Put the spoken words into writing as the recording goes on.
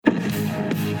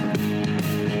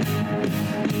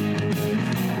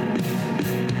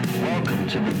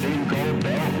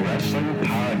Wrestling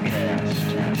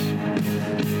Podcast.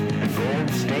 The gold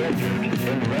standard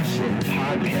in wrestling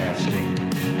podcasting.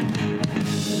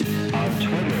 On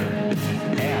Twitter,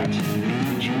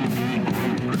 @BGB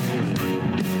Group.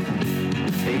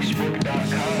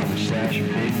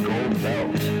 Facebook.com/Big Gold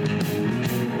Belt.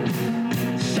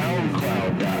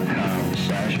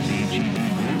 SoundCloud.com/BGB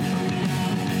Group.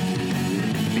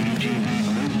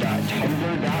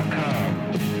 BGBGroup.tumblr.com.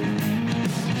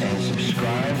 And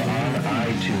subscribe on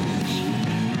iTunes.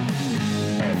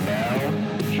 And now,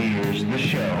 here's the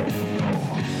show.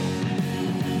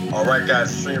 Alright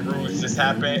guys, Extreme Rules just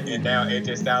happened, and now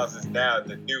AJ Styles is now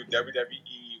the new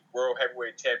WWE World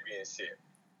Heavyweight Championship.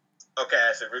 Okay,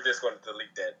 Ashley, we're just going to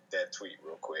delete that tweet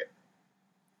real quick.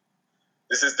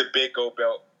 This is the Big Gold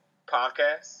Belt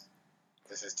Podcast.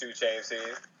 This is 2 Chainz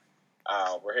here.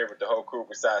 We're here with the whole crew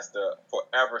besides the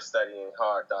forever studying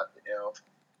hard Dr. M.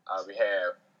 We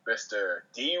have Mr.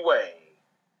 D. Wayne.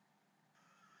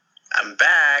 I'm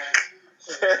back.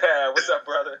 What's up,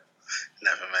 brother?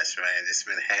 Nothing much, man. Just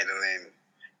been handling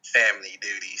family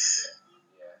duties.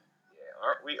 Yeah,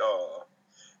 aren't we all?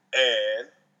 And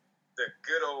the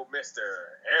good old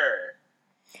Mr. Aaron.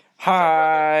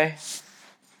 Hi.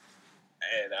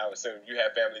 And I assume you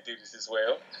have family duties as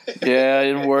well. Yeah,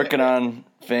 I'm working on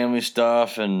family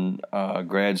stuff and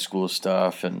grad school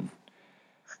stuff and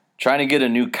trying to get a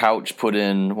new couch put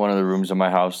in one of the rooms of my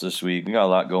house this week. We got a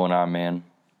lot going on, man.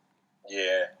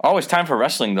 Yeah. Always time for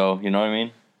wrestling, though. You know what I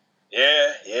mean?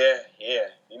 Yeah.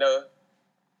 You know,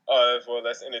 well,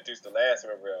 let's introduce the last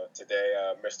member of today,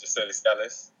 Mr.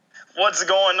 Cellus. What's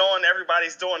going on?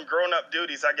 Everybody's doing grown-up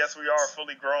duties. I guess we are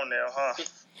fully grown now, huh?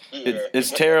 Yeah. It's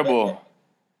terrible.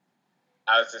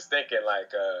 I was just thinking,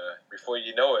 like, before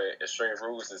you know it, Extreme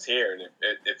Rules is here, and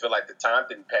it felt like the time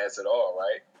didn't pass at all,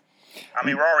 right? I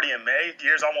mean, we're already in May. The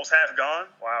year's almost half gone.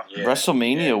 Wow. Yeah.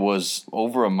 WrestleMania was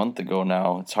over a month ago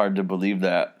now. It's hard to believe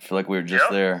that. I feel like we were just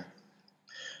there.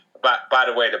 By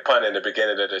the way, the pun in the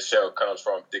beginning of the show comes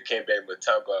from the Dikembe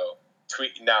Mutombo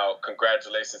tweeting out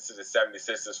congratulations to the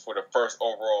 76ers for the first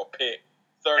overall pick.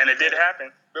 And it did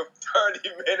happen. 30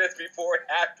 minutes before it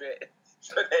happened.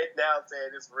 So they now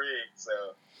saying it's rigged.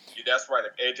 So that's right.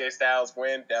 If AJ Styles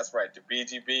win, that's right. The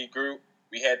BGB group,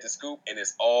 we had the scoop, and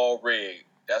it's all rigged.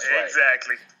 That's right.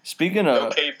 Exactly. Speaking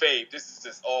of kayfabe, this is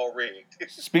just all rigged.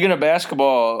 Speaking of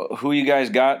basketball, who you guys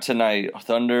got tonight?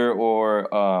 Thunder or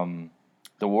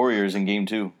the Warriors in Game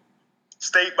 2?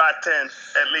 State by 10,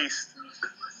 at least.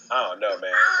 I don't know,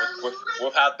 man.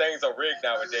 With how things are rigged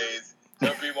nowadays,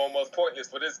 it'll be almost pointless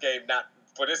for this game,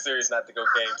 for this series, not to go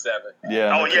Game 7.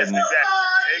 Yeah. Oh, yes,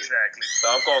 exactly.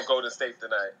 So I'm going to go to State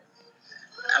tonight.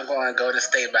 I'm going to go to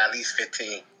State by at least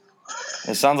 15.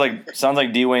 It sounds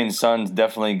like D. Wayne's Suns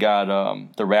definitely got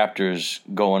the Raptors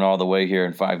going all the way here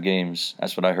in 5 games.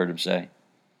 That's what I heard him say.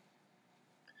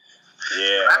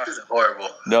 Yeah. Raptors are horrible.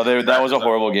 No, that was a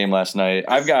horrible game last night.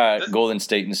 I've got Golden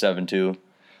State in 7 too.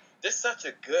 This is such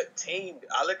a good team.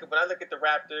 When I look at the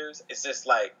Raptors, it's just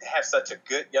like they have such a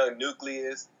good young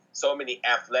nucleus, so many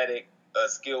athletic,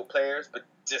 skilled players, but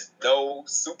just no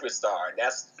superstar. And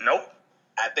that's nope.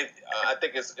 I think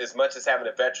it's as much as having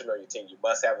a veteran on your team, you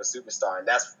must have a superstar, and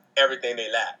that's everything they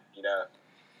lack. You know.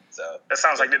 So that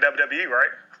sounds like the WWE,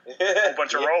 right? A whole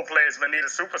bunch of role players, but need a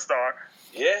superstar.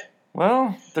 Yeah.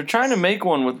 Well, they're trying to make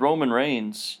one with Roman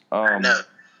Reigns. No.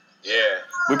 Yeah.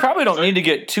 We probably don't need to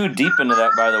get too deep into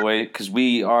that, by the way, because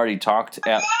we already talked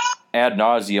ad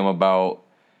nauseum about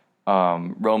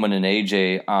Roman and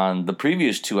AJ on the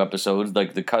previous 2 episodes,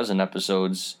 like the cousin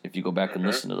episodes, if you go back and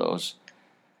listen to those.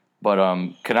 But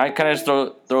can I just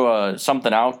throw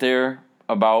something out there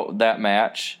about that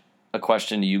match? A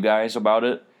question to you guys about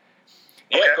it?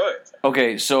 Yeah, good.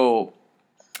 Okay, so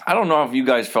I don't know if you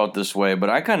guys felt this way,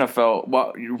 but I kind of felt,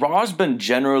 well, Raw's been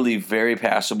generally very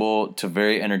passable to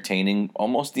very entertaining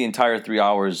almost the entire 3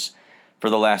 hours for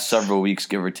the last several weeks,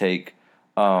 give or take.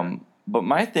 But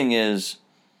my thing is,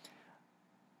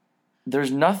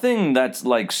 there's nothing that's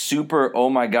like super, oh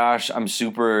my gosh, I'm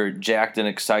super jacked and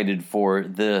excited for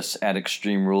this at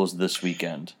Extreme Rules this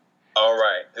weekend. All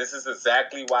right. This is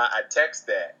exactly why I text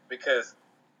that, because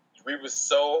we were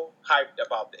so hyped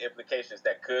about the implications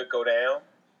that could go down.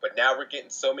 But now we're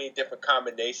getting so many different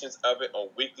combinations of it on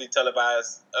weekly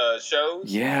televised shows.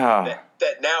 Yeah.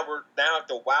 That now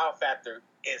the wow factor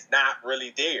is not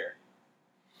really there.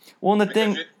 Well, and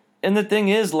the thing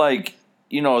is, like,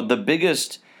 you know, the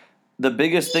biggest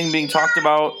thing being talked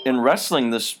about in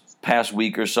wrestling this past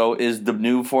week or so is the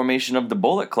new formation of the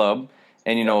Bullet Club,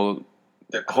 and you know,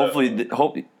 hopefully,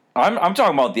 I'm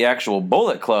talking about the actual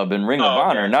Bullet Club in Ring of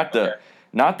Honor, not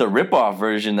the rip-off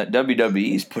version that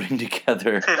WWE's putting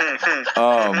together.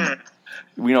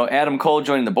 Adam Cole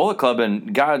joining the Bullet Club,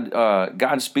 and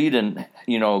Godspeed and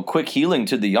quick healing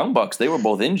to the Young Bucks. They were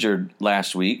both injured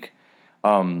last week.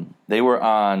 They were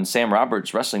on Sam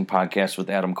Roberts' wrestling podcast with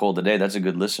Adam Cole today. That's a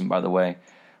good listen, by the way.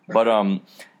 But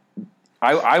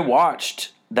I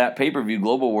watched that pay-per-view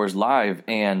Global Wars live,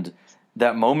 and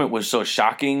that moment was so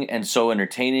shocking and so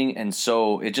entertaining, and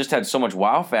so it just had so much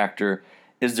wow factor.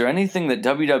 Is there anything that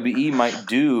WWE might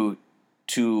do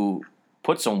to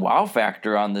put some wow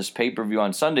factor on this pay-per-view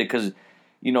on Sunday? Because,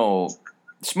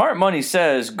 smart money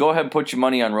says go ahead and put your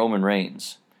money on Roman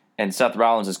Reigns. And Seth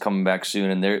Rollins is coming back soon,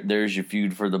 and there's your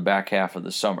feud for the back half of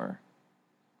the summer.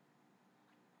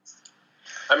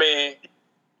 I mean,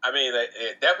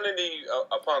 definitely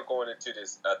upon going into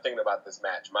this, thinking about this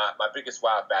match, my biggest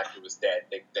wow factor was that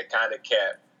they kind of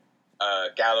kept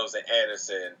Gallows and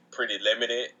Anderson pretty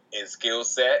limited in skill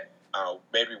set.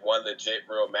 Maybe one legit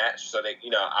real match. So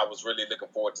I was really looking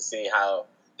forward to seeing how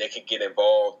they can get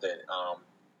involved and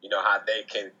how they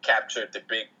can capture the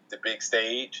big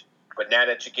stage. But now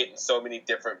that you're getting so many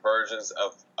different versions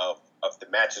of the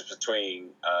matches between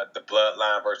the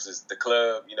Bloodline versus the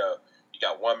Club, you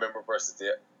got one member versus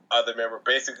the other member,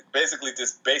 basically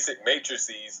just basic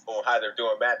matrices on how they're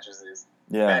doing matches.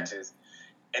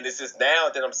 And it's just now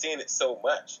that I'm seeing it so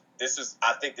much.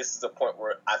 I think this is a point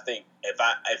where I think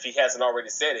if he hasn't already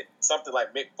said it, something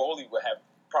like Mick Foley would have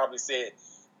probably said,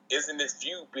 isn't this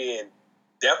feud being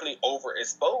definitely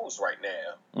overexposed right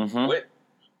now? Mm-hmm.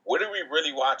 What are we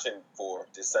really watching for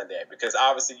this Sunday? Because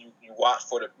obviously you watch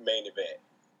for the main event.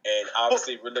 And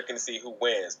obviously we're looking to see who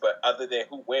wins. But other than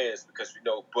who wins, because we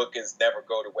know bookings never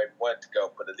go the way we want it to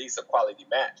go, but at least a quality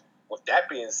match. With that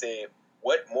being said,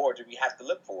 what more do we have to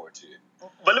look forward to?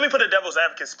 But let me put a devil's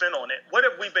advocate spin on it. What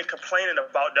have we been complaining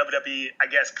about WWE, I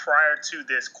guess, prior to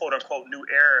this quote-unquote new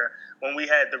era when we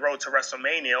had the road to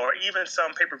WrestleMania or even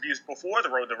some pay-per-views before the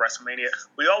road to WrestleMania?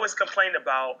 We always complained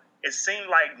about it seemed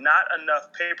like not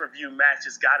enough pay-per-view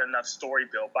matches got enough story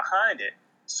built behind it.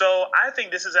 So I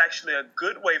think this is actually a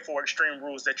good way for Extreme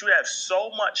Rules that you have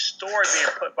so much story being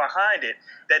put behind it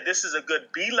that this is a good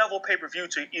B-level pay-per-view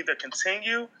to either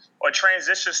continue or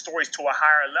transition stories to a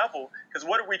higher level. Because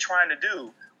what are we trying to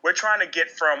do? We're trying to get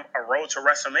from a road to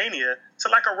WrestleMania to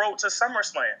like a road to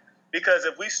SummerSlam. Because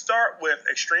if we start with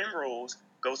Extreme Rules,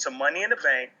 go to Money in the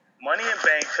Bank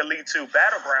could lead to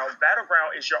Battleground.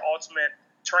 Battleground is your ultimate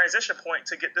transition point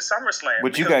to get to SummerSlam.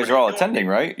 Which you guys are all attending,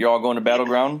 right? You're all going to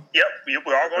Battleground? Yep,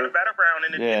 we're all going to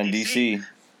Battleground in DC.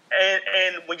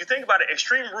 And when you think about it,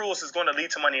 Extreme Rules is going to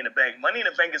lead to Money in the Bank. Money in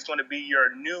the Bank is going to be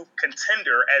your new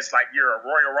contender as like your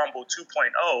Royal Rumble 2.0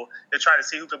 to try to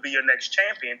see who could be your next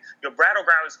champion. Your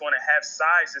Battleground is going to have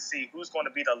sides to see who's going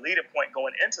to be the leader point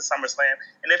going into SummerSlam,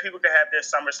 and then people can have their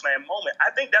SummerSlam moment.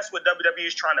 I think that's what WWE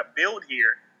is trying to build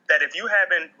here. That if you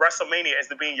having WrestleMania as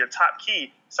being your top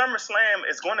key, SummerSlam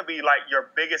is going to be like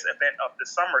your biggest event of the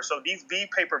summer. So these V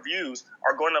pay-per-views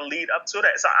are going to lead up to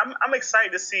that. So I'm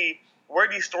excited to see where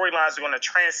these storylines are going to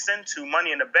transcend to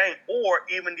Money in the Bank or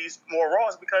even these more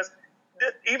Raws, because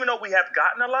even though we have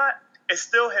gotten a lot, it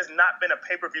still has not been a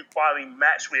pay-per-view quality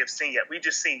match we have seen yet. We've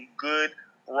just seen good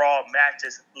Raw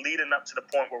matches leading up to the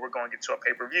point where we're going to get to a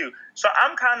pay-per-view. So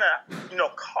I'm kind of,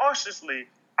 cautiously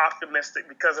optimistic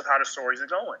because of how the stories are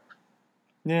going.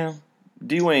 Yeah.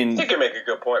 D-Wayne. You can make a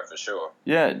good point for sure.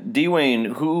 Yeah. D-Wayne,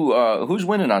 who's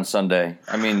winning on Sunday?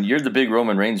 I mean, you're the big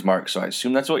Roman Reigns mark, so I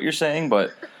assume that's what you're saying,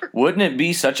 but wouldn't it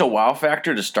be such a wow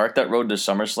factor to start that road to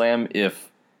SummerSlam if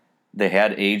they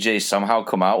had AJ somehow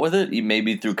come out with it,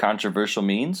 maybe through controversial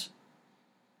means?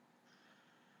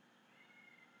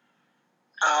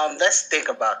 Let's think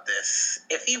about this.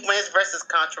 If he wins versus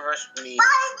controversial means,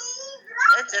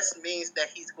 that just means that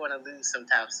he's going to lose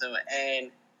sometime soon.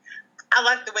 And I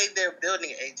like the way they're building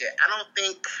AJ. I don't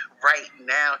think right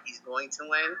now he's going to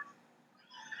win.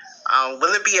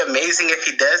 Will it be amazing if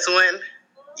he does win?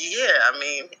 Yeah, I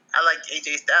mean, I like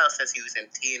AJ Styles since he was in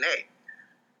TNA.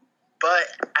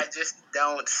 But I just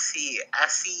don't see it.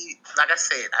 Like I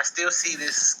said, I still see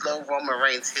this slow Roman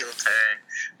Reigns heel turn,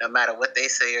 no matter what they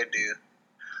say or do.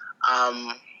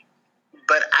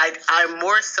 But I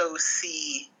more so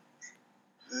see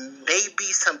maybe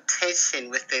some tension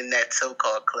within that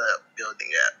so-called club building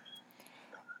up.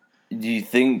 Do you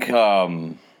think,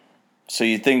 so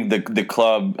you think the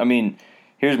club, I mean,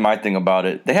 here's my thing about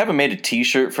it. They haven't made a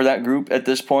t-shirt for that group at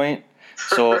this point.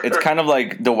 So it's kind of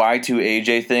like the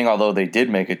Y2AJ thing, although they did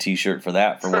make a t-shirt for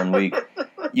that for 1 week.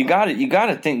 You got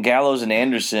to think Gallows and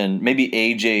Anderson, maybe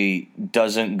AJ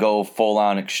doesn't go full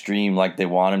on extreme like they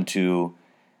want him to.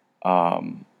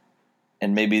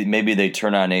 And maybe they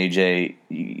turn on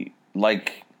AJ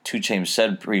like 2 Chainz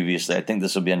said previously, I think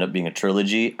this will end up being a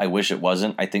trilogy. I wish it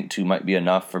wasn't. I think 2 might be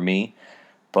enough for me.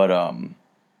 But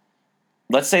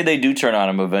let's say they do turn on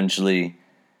him eventually.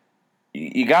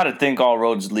 You got to think all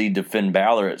roads lead to Finn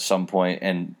Balor at some point.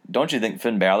 And don't you think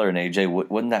Finn Balor and AJ,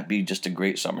 wouldn't that be just a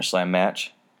great SummerSlam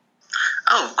match?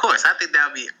 Oh, of course. I think that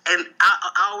would be. And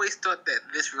I always thought that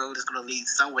this road is going to lead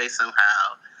some way,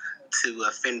 somehow, to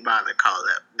a Finn Balor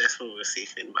call-up. That's where we'll see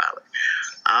Finn Balor.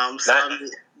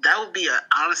 That would be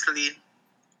honestly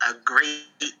a great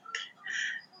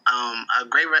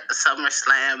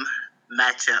SummerSlam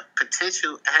matchup.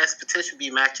 Has potential to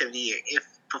be match of the year if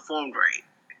performed right.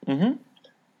 Mm-hmm.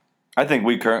 I think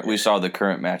we saw the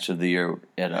current match of the year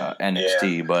at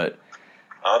NXT, but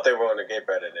I don't think we're going to get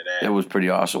better than that. It was pretty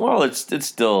awesome. Well, it's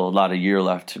still a lot of year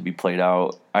left to be played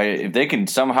out. If they can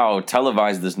somehow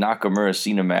televise this Nakamura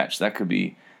Cena match, that could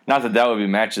be not that would be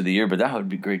match of the year, but that would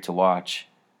be great to watch.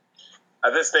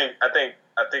 I think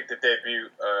the debut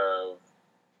of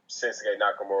Shinsuke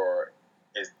Nakamura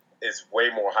is way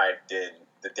more hype than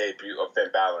the debut of Finn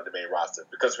Balor on the main roster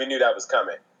because we knew that was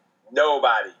coming.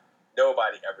 Nobody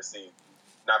ever seen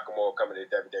Nakamura coming to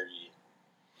WWE.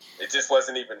 It just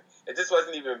wasn't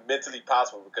even mentally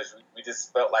possible because we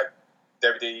just felt like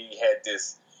WWE had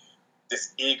this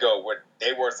ego where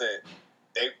they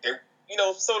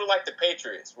sort of like the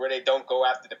Patriots where they don't go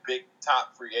after the big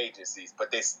top free agencies,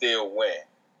 but they still win.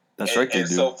 That's right, they do.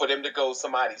 So for them to go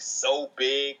somebody so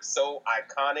big, so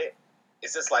iconic,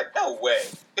 it's just like, no way.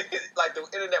 Like the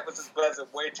internet was just buzzing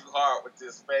way too hard with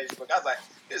this Facebook. I was like,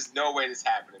 there's no way this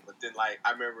happening. But then like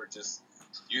I remember just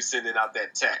you sending out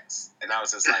that text, and I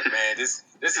was just like, man, this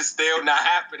is still not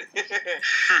happening.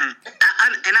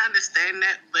 I understand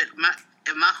that, but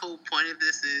my whole point of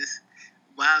this is,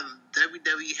 while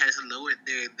WWE has lowered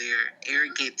their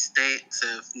arrogant stance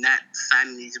of not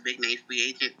signing these big name free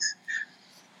agents,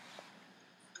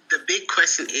 the big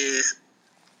question is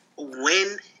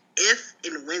if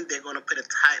and when they're going to put the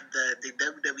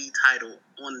WWE title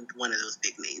on one of those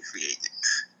big name free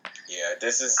agents. Yeah,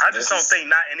 I just don't think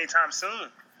not anytime soon.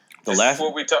 This is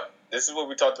what we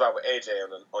talked about with AJ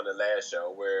on the last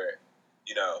show, where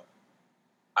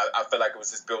I feel like it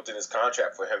was just built in his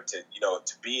contract for him to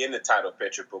to be in the title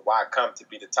picture, but why come to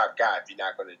be the top guy if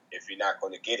you're not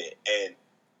gonna get it? And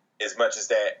as much as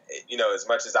that, as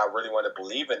much as I really want to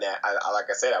believe in that, I like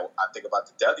I said, I think about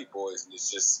the Dudley Boys, and it's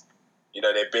just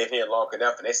they've been here long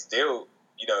enough, and they still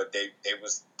they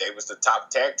was the top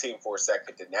tag team for a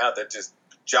second, and now they're just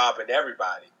jobbing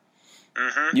everybody.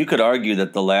 Mm-hmm. You could argue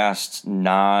that the last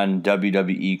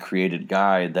non-WWE created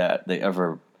guy that they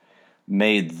ever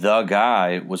made the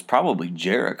guy was probably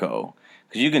Jericho.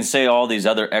 Because you can say all these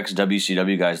other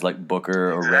ex-WCW guys like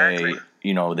Booker or Ray,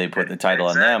 they put the title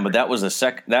on them, but that was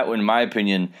that, in my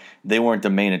opinion, they weren't the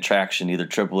main attraction. Either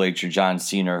Triple H or John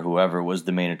Cena or whoever was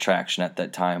the main attraction at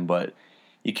that time. But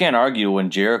you can't argue when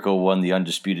Jericho won the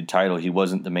Undisputed title, he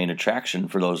wasn't the main attraction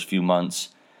for those few months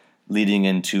leading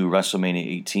into WrestleMania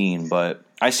 18. But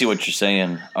I see what you're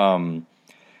saying.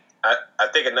 I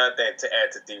think another thing to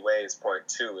add to D Wade's point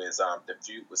too is the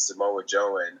feud with Samoa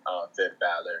Joe and Finn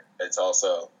Balor. It's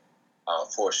also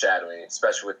foreshadowing,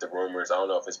 especially with the rumors. I don't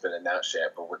know if it's been announced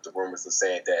yet, but with the rumors are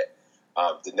saying that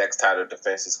the next title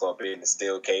defense is going to be in the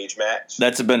steel cage match.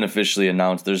 That's been officially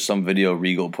announced. There's some video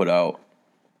Regal put out.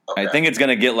 Okay. I think it's going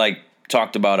to get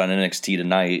talked about on NXT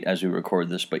tonight as we record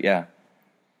this. But yeah,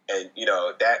 and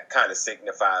that kind of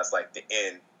signifies the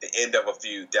end of a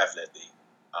feud, definitely.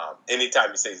 Anytime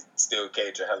you say steel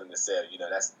cage or Hell in a Cell,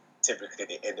 that's typically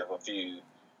the end of a feud.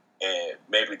 And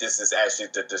maybe this is actually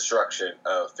the destruction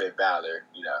of Finn Balor.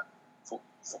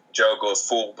 Joe goes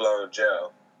full-blown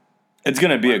Joe. It's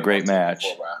going to be a great match.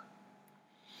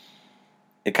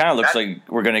 It kind of looks like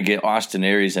we're going to get Austin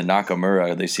Aries and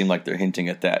Nakamura. They seem like they're hinting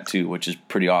at that, too, which is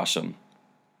pretty awesome.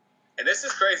 And this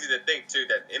is crazy to think, too,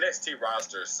 that NXT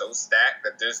roster is so stacked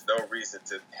that there's no reason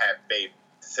to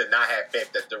not have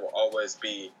faith that there will always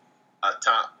be a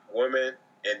top woman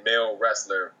and male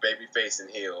wrestler, babyface and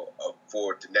heel,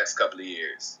 for the next couple of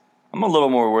years. I'm a little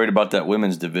more worried about that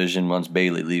women's division once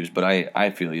Bayley leaves, but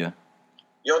I feel you.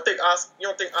 You don't think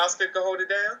Asuka can hold it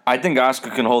down? I think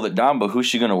Asuka can hold it down, but who's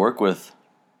she going to work with?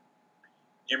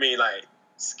 You mean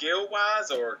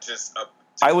skill-wise or just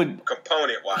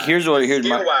component-wise? Here's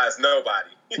skill-wise, nobody.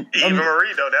 Eva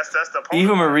Marie, though, that's the point.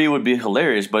 Eva Marie would be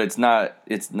hilarious, but it's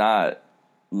not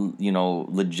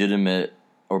legitimate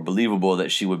or believable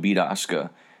that she would beat Asuka.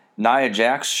 Nia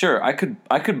Jax, sure, I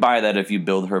could buy that if you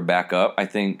build her back up. I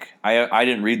think I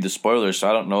didn't read the spoilers, so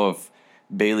I don't know if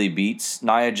Bayley beats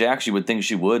Nia Jax. You would think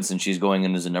she would since she's going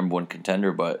in as the number one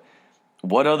contender, but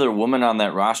what other woman on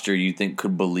that roster you think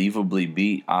could believably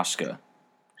beat Asuka?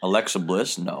 Alexa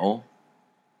Bliss, no.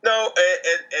 No,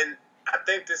 and I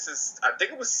think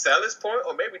it was Cellus point,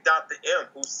 or maybe Dr. M,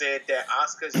 who said that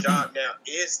Asuka's job now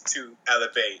is to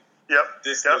elevate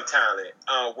this new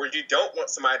talent, where you don't want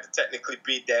somebody to technically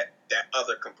be that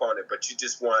other component, but you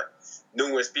just want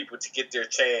numerous people to get their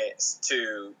chance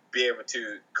to be able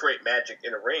to create magic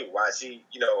in a ring while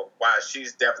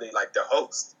she's definitely like the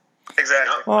host.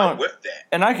 Exactly. I'm with that.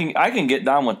 And I can get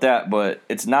down with that, but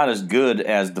it's not as good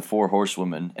as the 4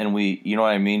 Horsewomen. And you know what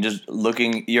I mean? Just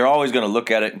looking, you're always going to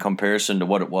look at it in comparison to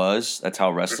what it was. That's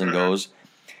how wrestling goes.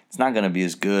 It's not going to be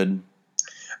as good.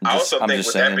 I also think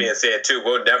with that being said, too,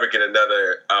 we'll never get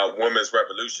another women's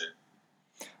revolution.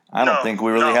 I don't think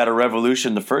we really had a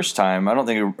revolution the first time. I don't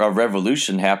think a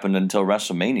revolution happened until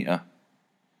WrestleMania.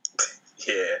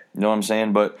 Yeah. You know what I'm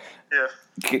saying? But yeah.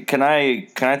 Can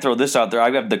I throw this out there?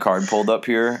 I have the card pulled up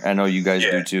here. I know you guys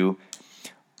do too.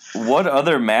 What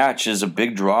other match is a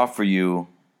big draw for you?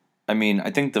 I mean, I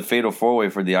think the Fatal 4-Way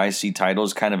for the IC title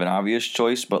is kind of an obvious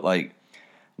choice, but like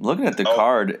looking at the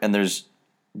card and there's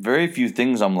very few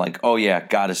things I'm like, oh yeah,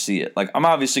 gotta see it. Like I'm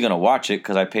obviously gonna watch it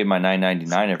because I pay my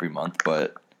 $9.99 every month,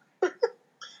 but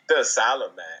the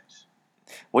Asylum match.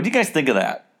 What do you guys think of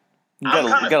that? You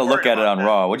gotta look at it on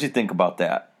Raw. What'd you think about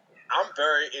that? I'm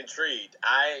very intrigued.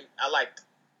 I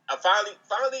finally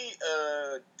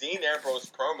Dean Ambrose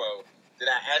promo that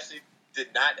I actually did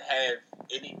not have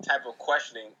any type of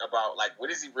questioning about, like,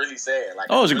 what is he really saying? Like,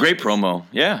 it was a great promo.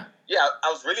 Yeah. Yeah,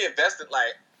 I was really invested.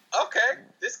 Like, okay,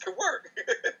 this could work.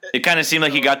 It kind of seemed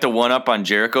like he got the one up on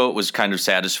Jericho. It was kind of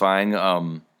satisfying.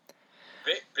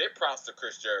 Big props to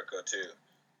Chris Jericho too.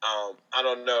 I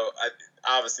don't know.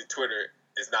 Obviously, Twitter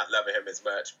is not loving him as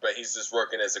much, but he's just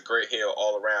working as a great heel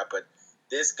all around. But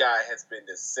this guy has been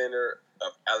the center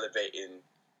of elevating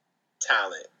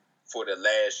talent for the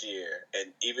last year.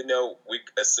 And even though we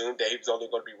assumed that he was only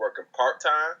going to be working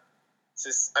part-time,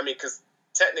 because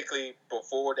technically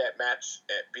before that match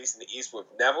at Beast in the East with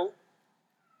Neville,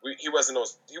 he wasn't on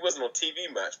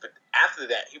TV much. But after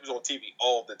that, he was on TV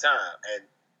all the time. And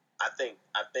I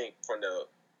think from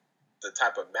the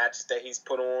type of matches that he's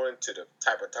put on to the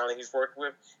type of talent he's worked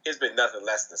with, it's been nothing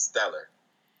less than stellar.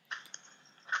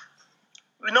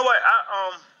 You know what?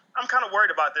 I'm kind of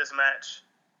worried about this match.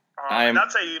 And I'll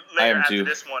tell you later after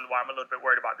this one why I'm a little bit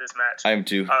worried about this match. I am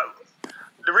too.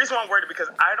 The reason why I'm worried is because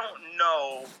I don't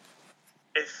know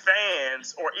if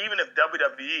fans or even if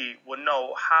WWE will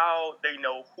know how they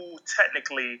know who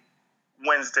technically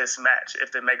wins this match,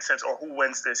 if that makes sense, or who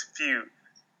wins this feud.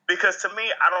 Because to me,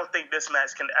 I don't think this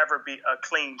match can ever be a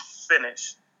clean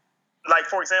finish. Like,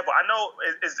 for example, I know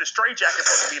is the straight jacket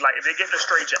supposed to be like, if they get the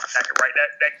straight jacket, right,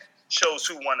 that shows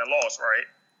who won and lost, right?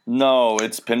 No,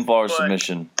 it's pinfall or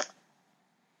submission.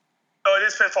 Oh, it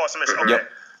is pinfall or submission. Okay. Yep.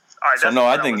 All right, so no,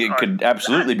 I think it could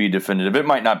absolutely be definitive. It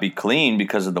might not be clean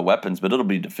because of the weapons, but it'll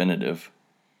be definitive.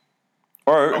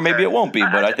 Or maybe it won't be,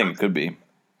 but I think it could be.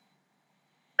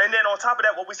 And then on top of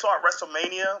that, what we saw at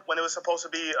WrestleMania, when it was supposed to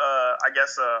be, I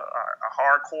guess, a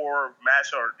hardcore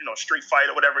match or street fight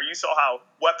or whatever, you saw how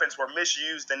weapons were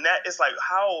misused, and that is like,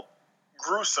 how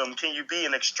gruesome can you be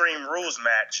in Extreme Rules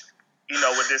match,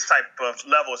 with this type of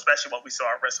level, especially what we saw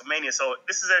at WrestleMania. So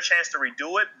this is their chance to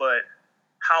redo it, but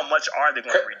how much are they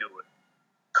going to redo it?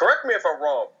 Correct me if I'm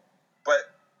wrong,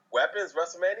 but weapons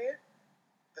WrestleMania,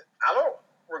 I don't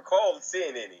recall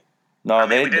seeing any. No,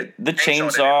 the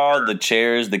chainsaw, the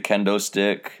chairs, the kendo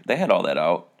stick, they had all that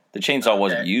out. The chainsaw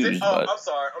wasn't used, but... I'm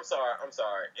sorry.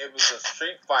 It was a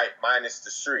street fight minus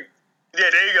the street. Yeah,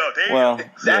 there you go.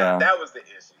 That was the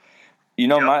issue.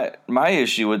 My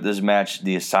issue with this match,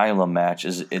 the Asylum match,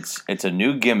 is it's a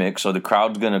new gimmick, so the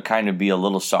crowd's going to kind of be a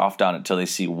little soft on it until they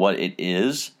see what it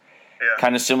is. Yeah.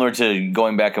 Kind of similar to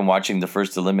going back and watching the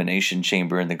first Elimination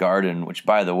Chamber in the Garden, which,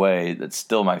 by the way, that's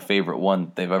still my favorite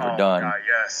one they've ever done. God,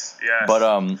 yes.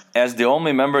 But as the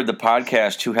only member of the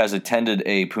podcast who has attended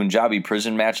a Punjabi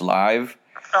prison match live,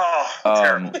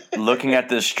 looking at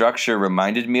this structure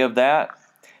reminded me of that,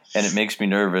 and it makes me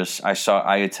nervous.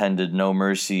 I attended No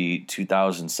Mercy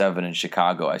 2007 in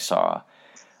Chicago. I saw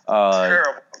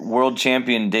world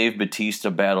champion Dave Batista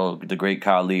battle the Great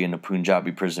Khali in a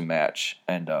Punjabi prison match.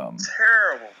 And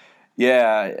terrible.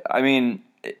 Yeah, I mean,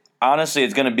 honestly,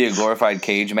 it's going to be a glorified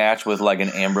cage match with like an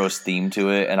Ambrose theme to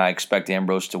it, and I expect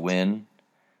Ambrose to win.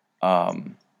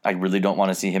 I really don't want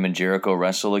to see him and Jericho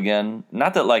wrestle again.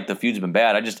 Not that like the feud's been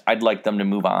bad. I'd like them to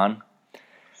move on.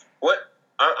 What?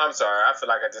 I'm sorry. I feel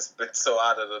like I just been so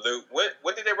out of the loop.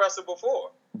 What did they wrestle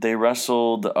before? They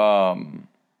wrestled.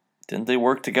 Didn't they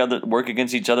work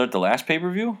against each other at the last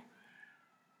pay-per-view?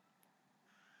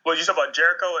 Well, you talking about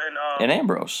Jericho and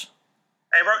Ambrose.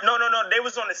 No. They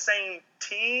was on the same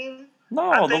team.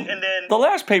 No, I think, and then the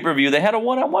last pay-per-view, they had a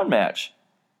one-on-one match.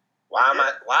 Why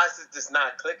is it just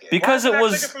not clicking? Because it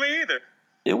was. For me either.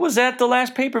 It was at the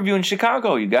last pay-per-view in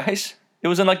Chicago, you guys. It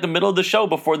was in like the middle of the show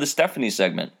before the Stephanie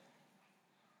segment.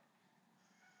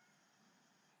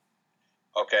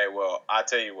 Okay, well, I'll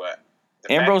tell you what.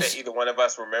 The Ambrose, fact that either one of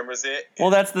us remembers it. Well,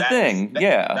 that's the thing.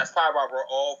 Yeah. That's probably why we're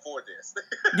all for this.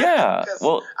 Yeah.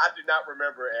 Well, I do not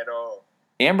remember at all.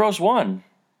 Ambrose won.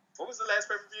 What was the last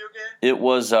pay-per-view again? It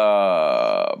was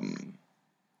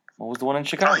what was the one in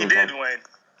Chicago? Oh, he did win.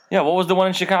 Yeah, what was the one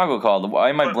in Chicago called? Why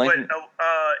am I blanking?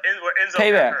 Enzo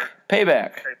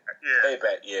Payback.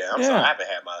 Yeah. I'm sorry, I haven't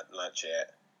had my lunch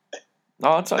yet.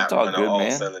 No, it's all good, all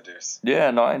man. Cylinders. Yeah,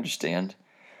 no, I understand.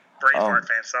 Braveheart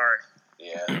fan, sorry.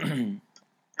 Yeah.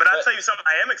 But I'll tell you something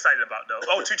I am excited about, though.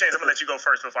 Oh, 2 Chainz, I'm going to let you go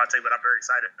first before I tell you what I'm very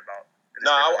excited about.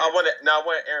 I want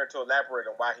Aaron to elaborate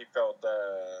on why he felt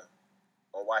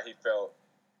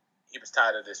he was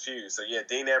tired of this feud. So yeah,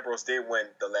 Dean Ambrose did win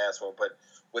the last one, but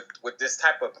with this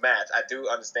type of match, I do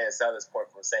understand Cellus'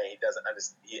 point from saying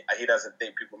he doesn't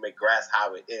think people may grasp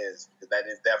how it is, because that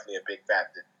is definitely a big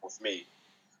factor with me.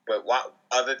 But why,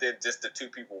 other than just the two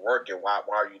people working, why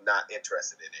are you not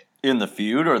interested in it? In the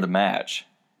feud or the match?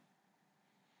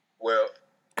 Well,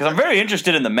 because I'm very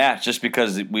interested in the match, just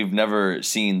because we've never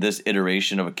seen this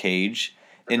iteration of a cage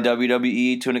in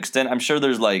WWE to an extent. I'm sure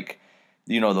there's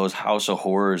those House of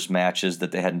Horrors matches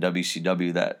that they had in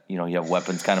WCW that, you have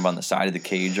weapons kind of on the side of the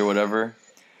cage or whatever.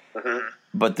 Mm-hmm.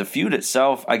 But the feud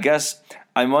itself, I guess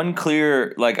I'm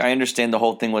unclear. Like, I understand the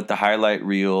whole thing with the highlight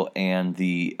reel and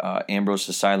the Ambrose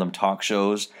Asylum talk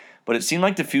shows, but it seemed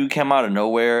like the feud came out of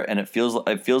nowhere, and it feels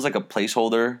like a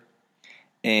placeholder.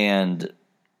 And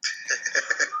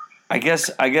I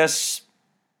guess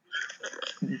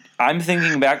I'm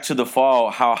thinking back to the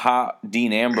fall, how hot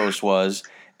Dean Ambrose was,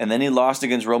 and then he lost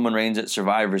against Roman Reigns at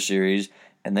Survivor Series,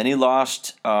 and then he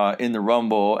lost in the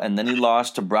Rumble, and then he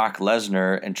lost to Brock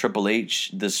Lesnar and Triple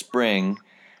H this spring,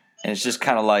 and it's just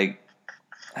kind of like,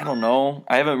 I don't know.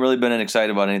 I haven't really been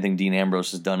excited about anything Dean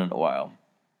Ambrose has done in a while.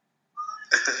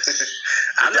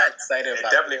 I'm not excited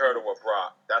about it. Definitely heard of with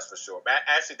Brock, that's for sure.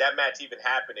 Actually, that match even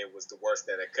happening was the worst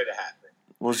that it could have happened.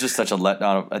 Well, it's just such a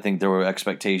letdown. I think there were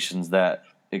expectations that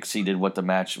exceeded what the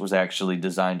match was actually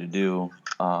designed to do.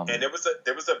 And there was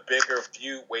a bigger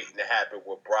feud waiting to happen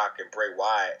with Brock and Bray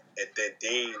Wyatt, and then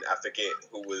Dean, I forget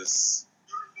who was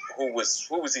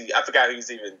he? I forgot who he was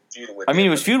even feuding with. I mean, he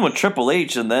was feuding with Triple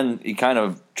H, and then he kind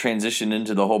of transitioned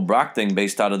into the whole Brock thing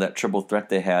based out of that triple threat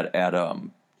they had at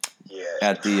the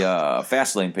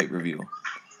Fastlane pay-per-view.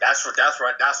 That's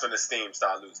when the steam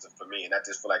started losing for me, and I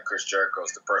just feel like Chris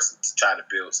Jericho's the person to try to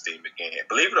build steam again.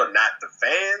 Believe it or not, the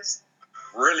fans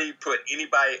really put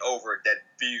anybody over that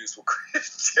feuds with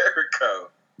Chris Jericho.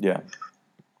 Yeah.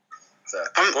 So,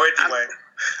 go ahead, Dwayne.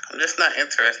 I'm just not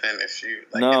interested in this feud.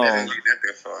 No. It doesn't do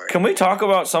nothing for me. Can we talk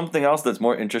about something else that's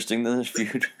more interesting than this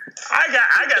feud? I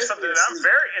got something that I'm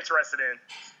very interested in.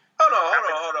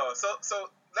 Hold on. So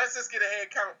let's just get a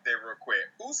head count there real quick.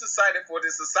 Who's excited for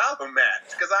this Asylum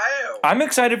match? Because I am. I'm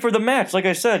excited for the match. Like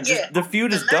I said, the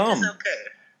feud is dumb. Is okay.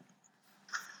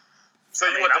 So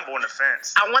I'm on the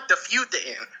fence. I want the feud to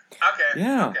end. Okay.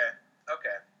 Yeah. Okay.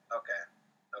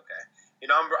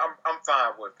 I'm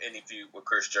fine with any feud with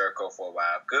Chris Jericho for a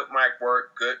while. Good mic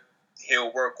work, good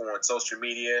heel work on social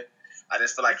media. I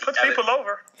just feel like he puts people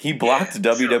over. He blocked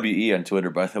WWE on Twitter,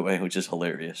 by the way, which is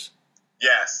hilarious.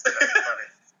 Yes. That's funny.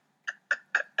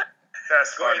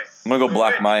 That's funny. I'm gonna go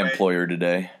block my employer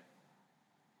today.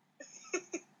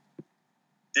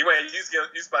 D-Wayne, you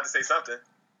was about to say something.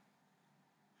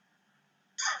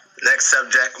 Next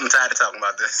subject. I'm tired of talking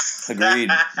about this. Agreed.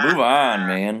 Move on,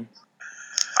 man.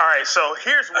 All right, so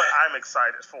here's what I'm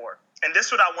excited for. And this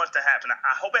is what I want to happen.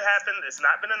 I hope it happens. It's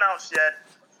not been announced yet,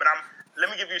 but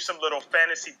let me give you some little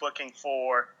fantasy booking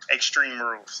for Extreme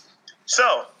Rules.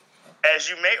 So, as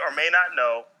you may or may not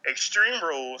know, Extreme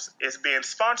Rules is being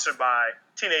sponsored by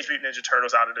Teenage Mutant Ninja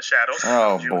Turtles Out of the Shadows.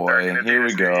 Oh, boy. Here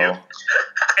we go.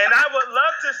 And I would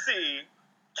love to see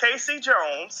Casey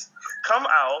Jones come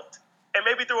out and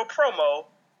maybe do a promo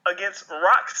against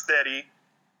Rocksteady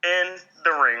in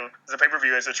the ring as a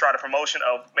pay-per-view, as a try to promotion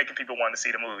of making people want to see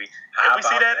the movie. If we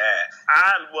see that,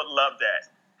 I would love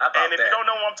that. And if you don't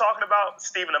know what I'm talking about,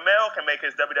 Stephen Amell can make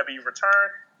his WWE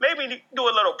return. Maybe do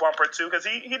a little bumper too, because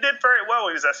he did very well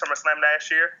when he was at SummerSlam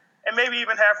last year. And maybe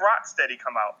even have Rocksteady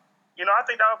come out. I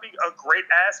think that would be a great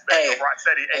aspect of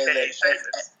Rocksteady, a.k.a.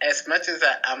 Sheamus. As much as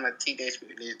I'm a Teenage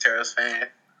Mutant Ninja Turtles fan,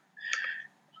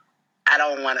 I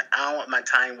don't want my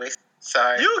time wasted.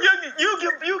 Sorry.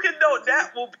 You can know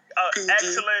that will be an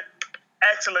excellent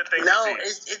excellent thing No, to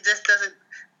see. it just doesn't.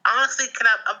 Honestly,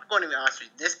 I'm going to be honest with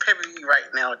you. This pay-per-view right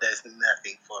now does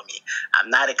nothing for me. I'm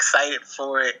not excited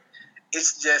for it.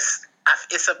 It's just,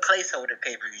 it's a placeholder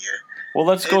pay-per-view. Well,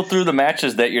 let's go through the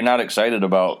matches that you're not excited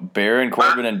about. Baron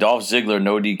Corbin and Dolph Ziggler,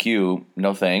 no DQ,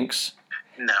 no thanks.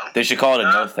 No. They should call it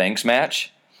a no thanks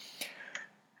match.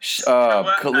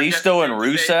 Kalisto and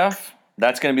Rusev,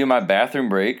 that's going to be my bathroom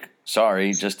break.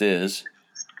 Sorry, just is.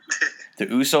 The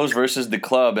Usos versus the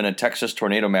Club in a Texas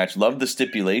Tornado match. Love the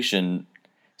stipulation.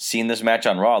 Seen this match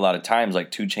on Raw a lot of times, like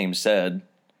 2 Chainz said.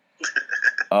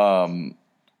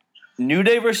 New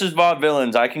Day versus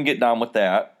Vaudevillains, I can get down with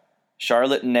that.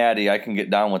 Charlotte and Natty, I can get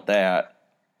down with that.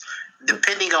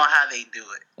 Depending on how they do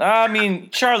it. I mean,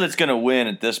 Charlotte's going to win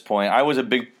at this point. I was a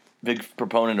big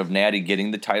proponent of Natty getting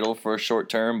the title for a short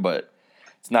term, but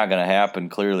it's not going to happen,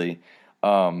 clearly.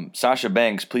 Sasha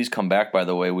Banks, please come back, by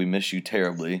the way. We miss you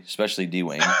terribly, especially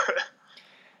Dwayne.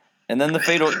 And then the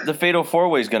Fatal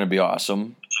 4-Way is going to be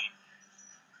awesome.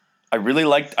 I really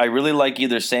like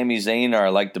either Sami Zayn or I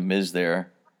like The Miz there.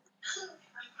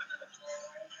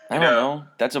 I don't know.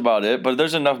 That's about it. But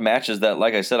there's enough matches that,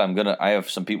 like I said, I have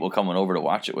some people coming over to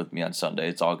watch it with me on Sunday.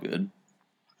 It's all good.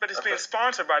 But it's being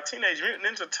sponsored by Teenage Mutant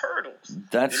Ninja Turtles.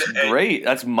 That's great.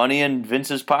 That's money in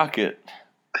Vince's pocket.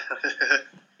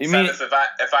 If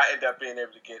I end up being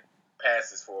able to get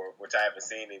passes for, which I haven't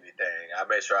seen anything, I'll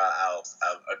make sure I'll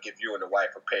give you and the wife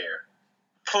a pair.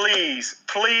 Please.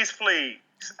 Please.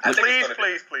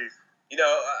 You know,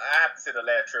 I have to say the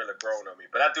last trailer grown on me,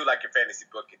 but I do like your fantasy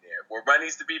booking there. Where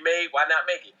money's to be made, why not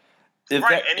make it? They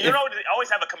always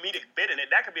have a comedic bit in it.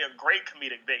 That could be a great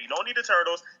comedic bit. You don't need the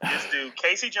Turtles. Just do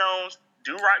Casey Jones,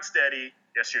 do Rocksteady.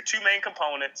 That's your 2 main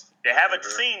components. They have a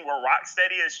scene where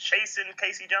Rocksteady is chasing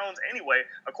Casey Jones anyway,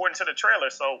 according to the trailer,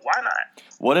 so why not?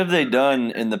 What have they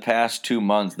done in the past 2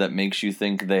 months that makes you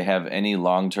think they have any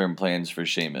long-term plans for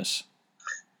Sheamus?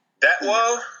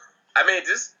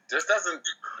 This doesn't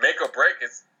make or break.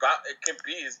 It can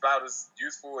be about as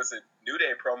useful as a New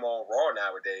Day promo on Raw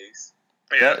nowadays.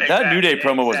 Yeah, that New Day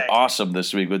promo was awesome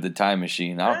this week with the time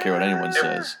machine. I don't care what anyone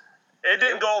says. It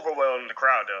didn't go over well in the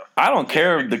crowd, though. I don't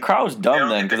care. The crowd's dumb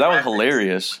then, because that was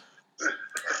hilarious.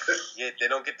 Yeah, they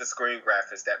don't get the screen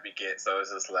graphics that we get, so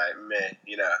it's just like, man,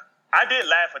 you know. I did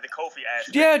laugh at the Kofi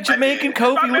aspect. Yeah, Jamaican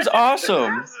Kofi was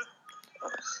awesome.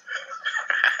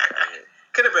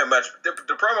 Could have been much. The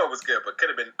promo was good, but could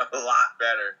have been a lot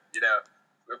better. You know,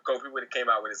 if Kofi would have came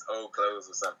out with his old clothes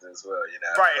or something as well. You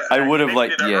know, right? I would have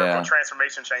liked,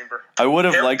 transformation chamber. I would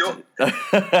have liked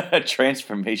a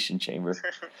transformation chamber.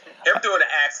 Him doing the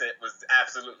accent was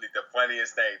absolutely the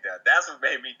funniest thing. That's what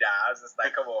made me die. I was just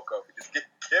like, "Come on, Kofi, just give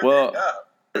it up."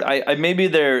 I maybe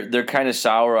they're kind of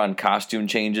sour on costume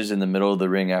changes in the middle of the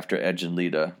ring after Edge and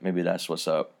Lita. Maybe that's what's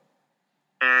up.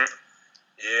 Yeah.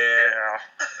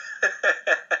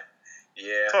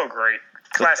 Yeah. So great.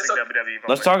 Classic WWE moment.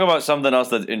 Let's talk about something else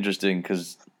that's interesting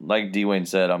because, like Dwayne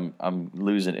said, I'm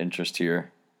losing interest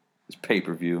here. It's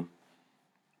pay-per-view.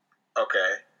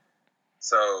 Okay.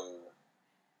 So,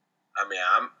 I mean,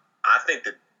 I think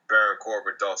the Baron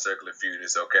Corbin Dolph Ziggler feud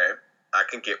is okay. I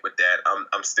can get with that.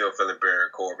 I'm still feeling Baron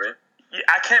Corbin. Yeah,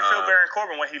 I can't feel Baron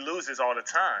Corbin when he loses all the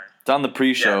time. It's on the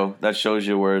pre-show. Yeah. That shows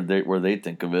you where they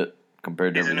think of it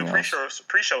compared to everything else. He's a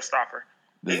pre-show stopper.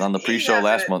 It was on the pre-show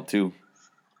last month, too.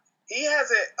 He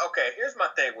hasn't. Okay, here's my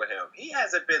thing with him. He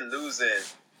hasn't been losing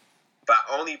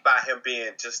only by him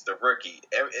being just a rookie.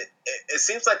 It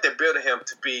seems like they're building him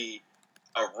to be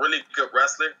a really good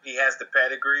wrestler. He has the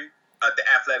pedigree, the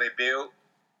athletic build,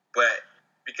 but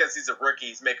because he's a rookie,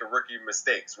 he's making rookie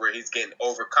mistakes where he's getting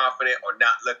overconfident or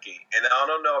not looking. And I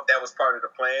don't know if that was part of the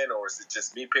plan or is it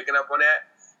just me picking up on that.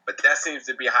 But that seems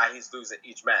to be how he's losing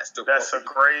each match. That's a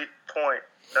great point.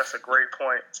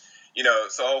 You know,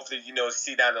 so hopefully, you know,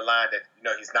 see down the line that, you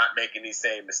know, he's not making these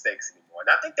same mistakes anymore. And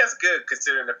I think that's good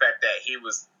considering the fact that he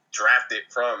was drafted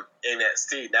from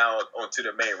NXT now onto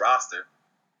the main roster.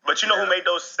 But you know who made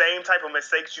those same type of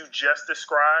mistakes you just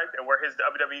described and where his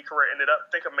WWE career ended up?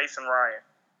 Think of Mason Ryan.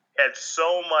 He had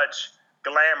so much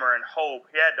glamour and hope.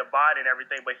 He had the body and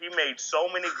everything, but he made so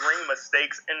many green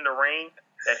mistakes in the ring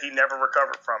that he never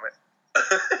recovered from it.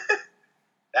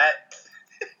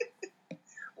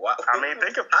 Wow. I mean,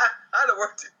 think about it.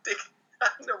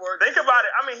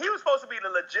 I mean, he was supposed to be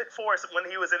the legit force when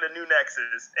he was in the New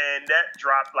Nexus, and that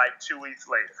dropped like 2 weeks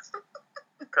later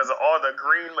because of all the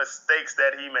green mistakes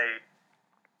that he made.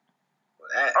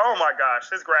 Oh my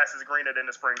gosh, his grass is greener than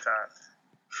the springtime.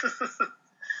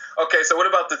 Okay, so what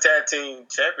about the tag team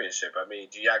championship? I mean,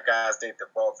 do y'all guys think the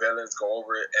Vaudevillains go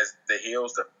over it as the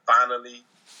heels to finally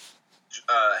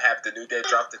have the New Day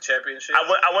drop the championship?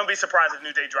 I wouldn't be surprised if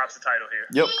New Day drops the title here.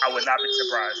 Yep. I would not be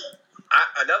surprised.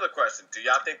 Another question: Do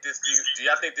y'all think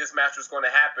this match was going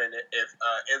to happen if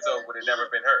Enzo would have never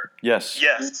been hurt? Yes.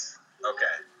 Yes.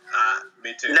 Okay.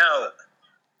 Me too. No.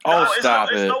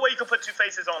 Stop it. There's no way you can put two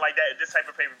faces on like that in this type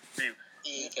of pay-per-view.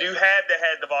 You had to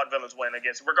have the Vaudevillains win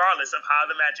against, regardless of how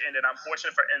the match ended. I'm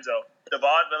fortunate for Enzo. The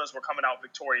Vaudevillains were coming out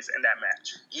victorious in that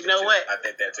match. You know what? I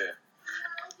think that too.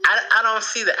 I don't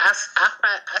see that.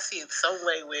 I see it some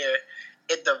way where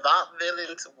if the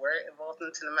Vaudevillains were involved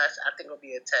into the match, I think it'll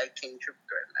be a tag team triple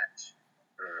threat match.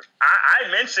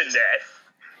 I mentioned that,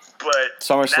 but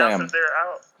SummerSlam. Now since they're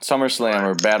out, SummerSlam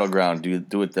or Battleground.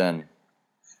 Do it then.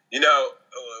 You know,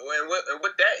 and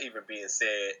with that even being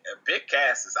said, Big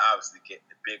Cass is obviously getting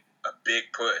a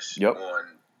big push on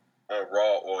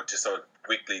Raw or just on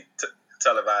weekly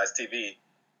televised TV.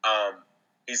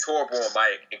 He's horrible on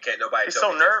mic and can't nobody. He's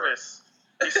so nervous.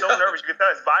 He's so nervous. You can tell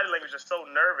his body language is so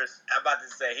nervous. I'm about to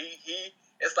say he.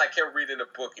 It's like him reading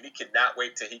a book, and he cannot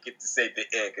wait till he gets to say the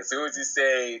end. As soon as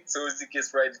he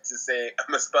gets ready to say, "I'm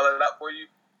gonna spell it out for you,"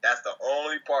 that's the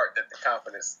only part that the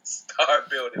confidence start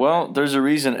building. Well, there's a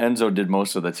reason Enzo did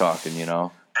most of the talking, you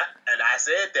know. And I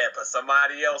said that, but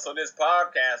somebody else on this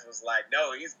podcast was like,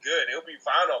 "No, he's good. He'll be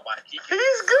fine on mic. He's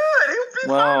good. He'll be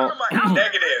fine on mic."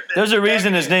 Negative. There's a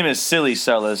reason his name is Silly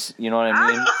Cellus. You know what I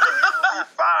mean? He'll be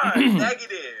fine.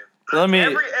 Negative.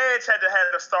 Every Edge had to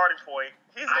have a starting point.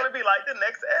 He's going to be like the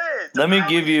next Edge. Let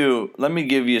me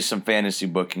give you some fantasy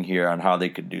booking here on how they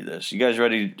could do this. You guys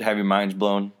ready to have your minds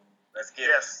blown? Let's get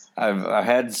it. I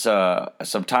had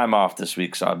some time off this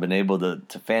week, so I've been able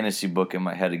to fantasy book in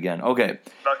my head again. Okay.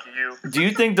 Lucky you. Do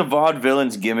you think the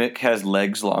Vaudevillains gimmick has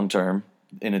legs long term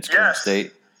in its current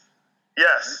state?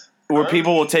 Yes. Where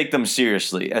people will take them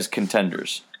seriously as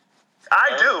contenders? I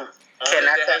do. Can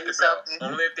I tell you something?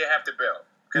 Only if they have the belt.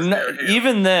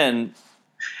 Even then,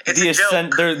 It's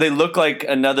they look like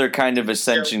another kind of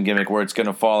Ascension gimmick where it's going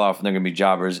to fall off and they're going to be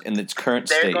jobbers in its current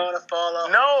They're state. going to fall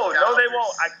off. No, they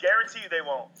won't. I guarantee you they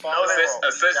won't. No, they won't.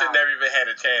 Ascension never even had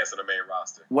a chance on the main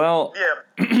roster. Well,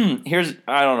 yeah.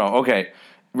 I don't know. Okay,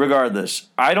 regardless,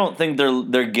 I don't think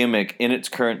their gimmick in its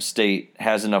current state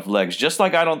has enough legs. Just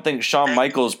like I don't think Shawn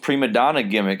Michaels' prima donna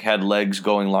gimmick had legs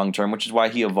going long term, which is why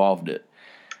he evolved it.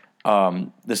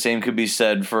 The same could be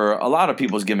said for a lot of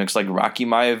people's gimmicks, like Rocky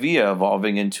Maivia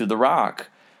evolving into The Rock.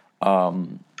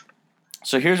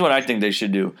 So here's what I think they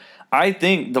should do. I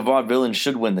think the Vaudevillains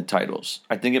should win the titles.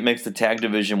 I think it makes the tag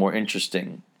division more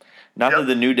interesting. Not that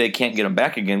the New Day can't get them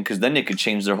back again, because then they could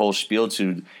change their whole spiel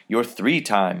to your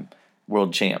 3-time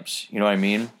world champs. You know what I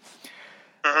mean?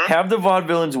 Have the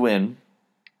Vaudevillains win.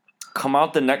 Come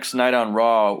out the next night on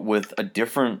Raw with a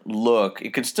different look.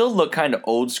 It could still look kind of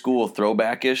old school,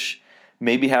 throwback-ish.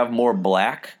 Maybe have more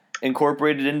black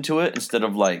incorporated into it instead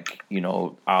of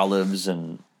olives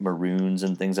and maroons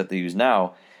and things that they use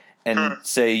now. And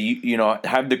say,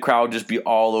 have the crowd just be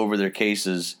all over their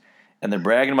cases. And they're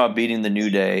bragging about beating the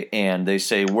New Day. And they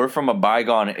say, we're from a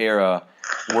bygone era.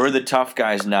 We're the tough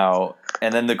guys now.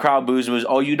 And then the crowd boos and goes,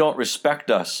 oh, you don't respect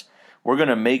us. We're going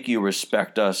to make you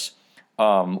respect us.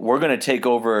 We're going to take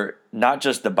over not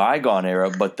just the bygone era,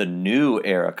 but the new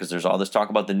era, because there's all this talk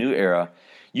about the new era.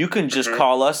 You can just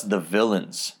call us the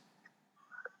villains,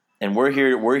 and we're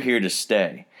here to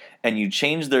stay. And you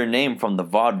change their name from the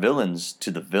Vaudevillains to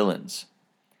the Villains,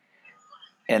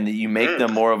 and you make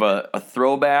them more of a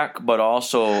throwback, but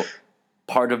also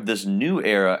part of this new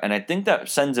era. And I think that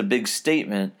sends a big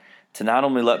statement to not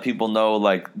only let people know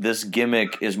like this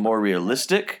gimmick is more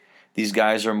realistic. These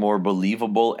guys are more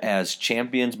believable as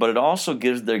champions, but it also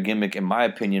gives their gimmick, in my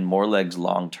opinion, more legs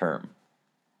long term.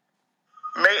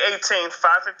 May 18th,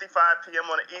 5:55 p.m.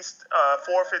 on the East,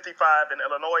 4:55 in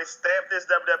Illinois. Stamp this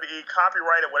WWE,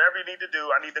 copyright it, whatever you need to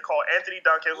do. I need to call Anthony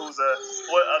Duncan, who's a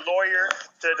lawyer,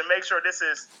 to make sure this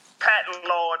is patent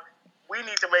law. We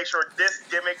need to make sure this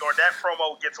gimmick or that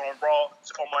promo gets on Raw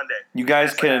on Monday. You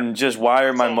guys can just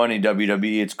wire my money,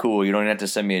 WWE. It's cool. You don't have to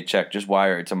send me a check. Just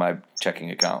wire it to my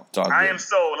checking account. It's all good. I am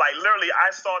so, literally,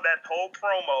 I saw that whole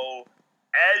promo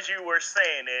as you were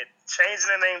saying it, changing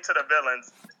the name to the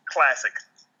Villains. Classic,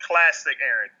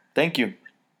 Aaron. Than you.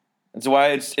 It's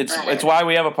why it's why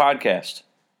we have a podcast.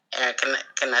 And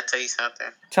can I tell you something?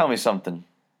 Tell me something.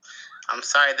 I'm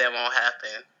sorry that won't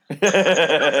happen. and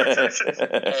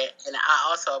I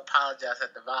also apologize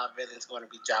that the Vaudevillains going to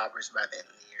be jobbers by the end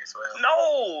of the year as well.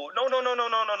 No.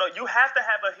 You have to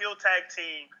have a heel tag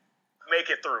team make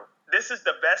it through. This is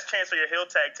the best chance for your heel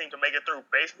tag team to make it through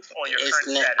based on your current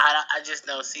status. I just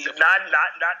don't see it. Not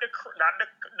the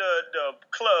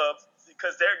club,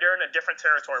 because they're in a different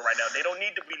territory right now. They don't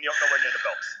need to be nowhere near the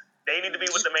belts. They need to be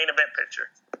with the main event picture.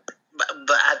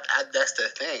 But that's the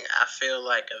thing. I feel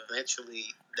like eventually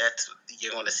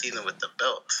you're going to see them with the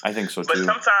belt. I think so too. But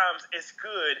sometimes it's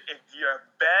good if your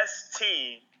best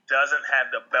team doesn't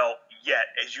have the belt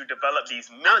yet, as you develop these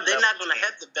mid-level No, they're not going to teams.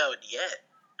 have the belt yet.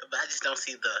 But I just don't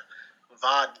see the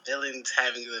VOD villains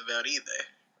having the belt either.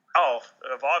 Oh,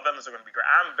 the VOD villains are going to be great.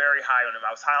 I'm very high on them.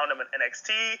 I was high on them in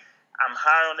NXT. I'm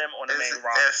high on them on the main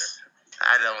roster.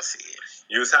 I don't see it.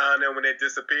 You was high on them when they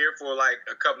disappeared for like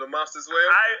a couple of months as well?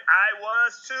 I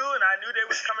was too, and I knew they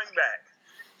was coming back.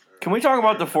 Can we talk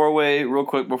about the 4-way real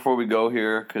quick before we go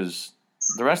here? Because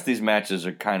the rest of these matches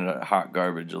are kind of hot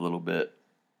garbage a little bit.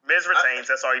 Miz retains.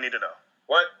 That's all you need to know.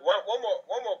 One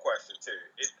more question too.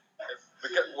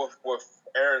 Because with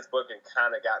Aaron's booking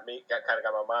kind of got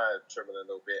my mind trembling a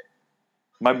little bit.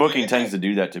 My booking tends to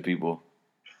do that to people.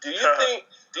 Do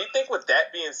you think with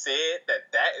that being said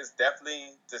that is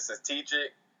definitely the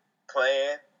strategic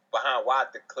plan behind why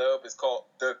the club is called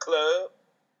the club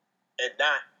and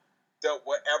not the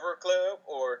whatever club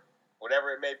or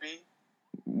whatever it may be?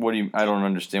 I don't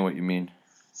understand what you mean.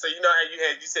 So you know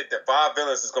how you said the VOD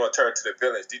villains is going to turn to the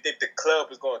villains. Do you think the club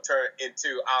is going to turn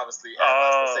into obviously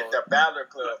the Balor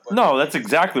Club? No, that's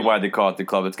exactly why they call it the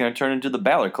club. It's going to turn into the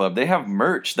Balor Club. They have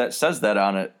merch that says that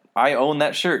on it. I own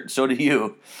that shirt. So do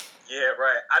you. Yeah,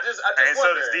 right. I just and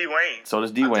wonder. so does D. Wayne. So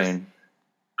does D. Wayne.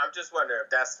 I'm just wondering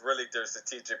if that's really their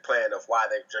strategic plan of why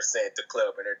they're just saying the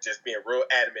club and they're just being real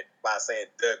adamant by saying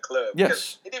the club. Yes.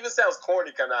 Because it even sounds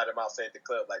corny coming out of their mouth saying the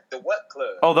club. Like, the what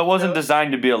club? Oh, that wasn't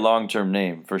designed to be a long-term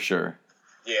name, for sure.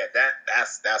 Yeah,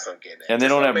 that's what I'm getting at. And they Just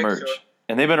don't have wanna make merch. sure.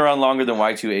 And they've been around longer than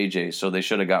Y2AJ, so they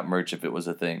should have got merch if it was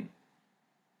a thing.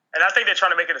 And I think they're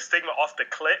trying to make it a stigma off the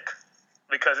click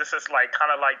because this is like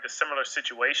kind of like the similar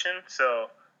situation. So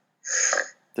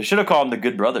they should have called them the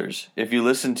Good Brothers. If you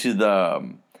listen to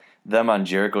them on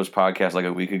Jericho's podcast like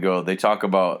a week ago, they talk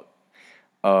about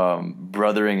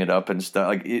brothering it up and stuff.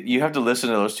 Like you have to listen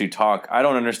to those two talk. I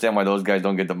don't understand why those guys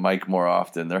don't get the mic more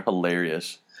often. They're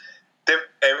hilarious.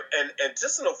 And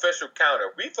just an official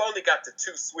counter, we've only got the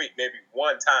Too Sweet maybe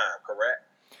one time, correct?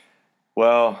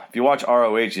 Well, if you watch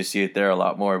ROH, you see it there a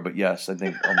lot more. But yes, I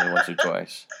think only once or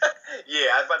twice.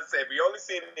 Yeah, I was about to say, we only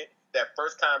seen it that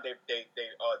first time they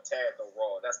tagged on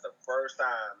Raw. That's the first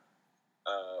time,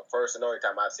 first and only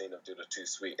time I've seen them do the Too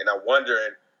Sweet. And I'm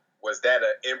wondering, was that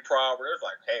an improv where it's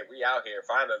like, hey, we out here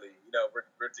finally,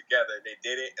 we're together. And they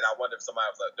did it, and I wonder if somebody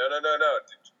was like, no,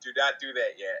 do not do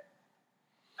that yet.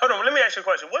 Hold on, let me ask you a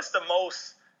question. What's the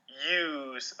most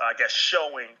used, I guess,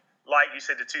 showing? Like you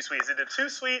said, the Too Sweet. Is it the Too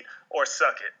Sweet or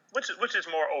Suck It? Which is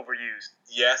more overused?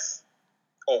 Yes.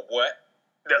 Or what?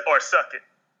 Or Suck It.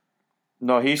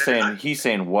 No, he's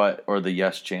saying what or the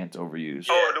yes chant overused.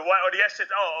 Yeah. Oh, the what or the yes chant?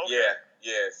 Oh, okay.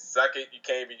 Yeah. Suck it. You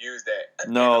can't even use that.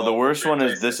 No, the worst one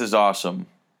is "This is awesome."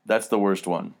 That's the worst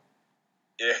one.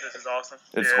 Yeah. This is awesome.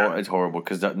 It's horrible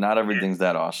because not everything's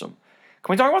that awesome.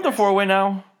 Can we talk about the 4-way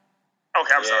now?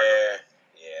 Okay, I'm sorry.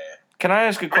 Yeah. Can I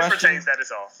ask a question? That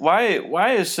is all.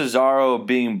 Why is Cesaro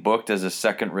being booked as a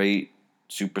second-rate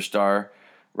superstar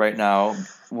right now?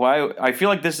 Why? I feel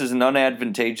like this is an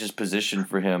unadvantageous position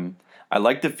for him. I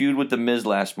like the feud with The Miz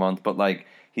last month, but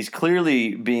he's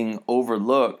clearly being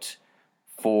overlooked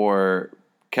for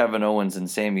Kevin Owens and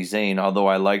Sami Zayn, although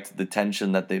I liked the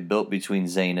tension that they built between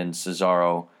Zayn and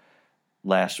Cesaro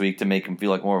last week to make him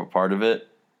feel like more of a part of it.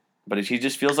 But he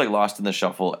just feels like lost in the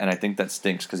shuffle, and I think that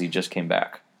stinks because he just came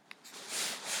back.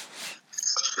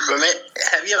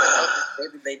 Have you ever noticed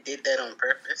maybe they did that on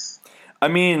purpose? I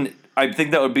mean, I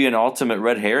think that would be an ultimate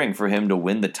red herring for him to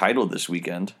win the title this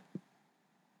weekend.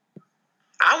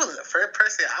 I would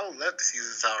love to see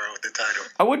Cesaro with the title.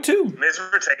 I would too. Miz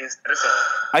retains.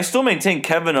 I still maintain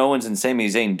Kevin Owens and Sami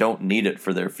Zayn don't need it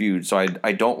for their feud, so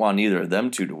I don't want either of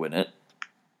them two to win it.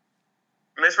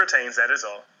 Miz retains. That is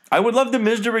all. I would love the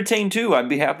Miz to retain too. I'd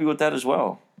be happy with that as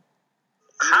well.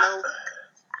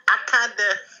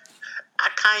 I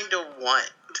kind of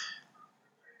want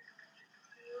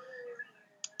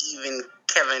even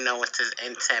Kevin Owens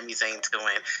and Sami Zayn to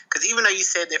win, because even though you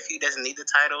said their feud doesn't need the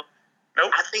title,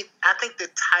 nope. I think the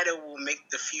title will make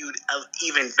the feud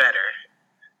even better.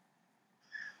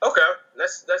 Okay,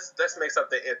 let's make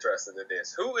something interesting in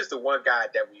this. Who is the one guy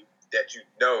that you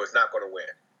know is not going to win?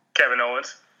 Kevin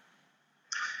Owens.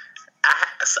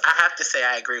 I have to say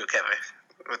I agree with Kevin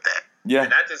with that. Yeah,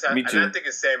 me too. And I think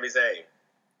it's Sami Zayn.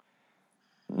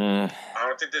 I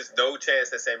don't think there's no chance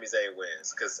that Sami Zayn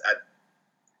wins. Because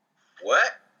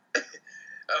what?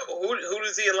 Who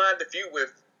does he align the feud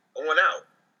with on out?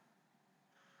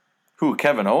 Who?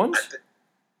 Kevin Owens?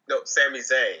 No, Sami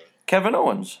Zayn. Kevin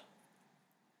Owens.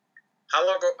 How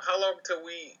much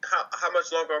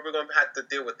longer are we going to have to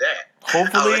deal with that?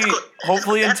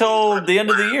 Hopefully until the end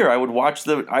of the year. I would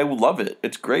love it.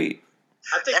 It's great.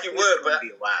 I think you would, but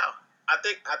wow. I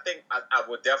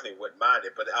would definitely wouldn't mind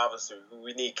it, but obviously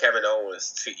we need Kevin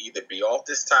Owens to either be off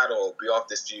this title or be off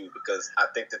this feud, because I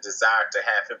think the desire to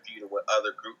have him feuding with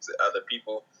other groups and other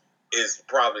people is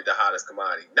probably the hottest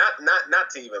commodity. Not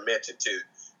to even mention too,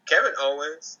 Kevin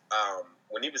Owens,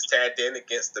 when he was tagged in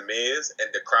against The Miz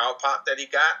and the crowd pop that he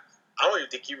got, I don't even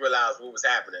think he realized what was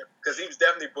happening, because he was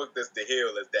definitely booked as the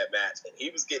heel as that match, and he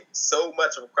was getting so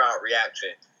much of a crowd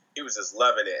reaction. He was just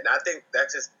loving it, and I think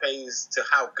that just pays to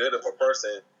how good of a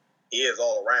person he is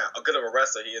all around, how good of a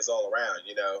wrestler he is all around,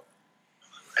 you know.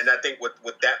 And I think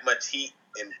with that much heat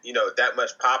and, you know, that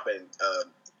much popping,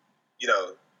 you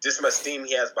know, this much steam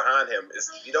he has behind him, is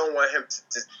you don't want him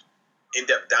to end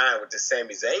up dying with the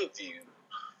Sami Zayn feud.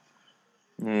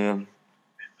 Yeah,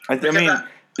 I mean,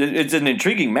 it's an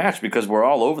intriguing match because we're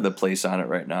all over the place on it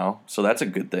right now, so that's a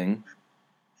good thing.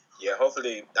 Yeah,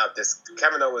 hopefully this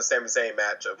Kevin Owens Sami Zayn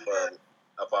match of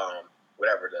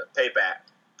whatever, the Payback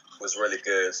was really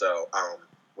good. So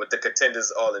with the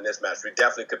contenders all in this match, we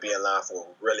definitely could be in line for a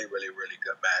really, really, really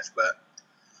good match. But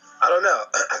I don't know.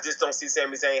 I just don't see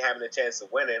Sami Zayn having a chance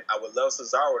of winning. I would love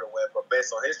Cesaro to win, but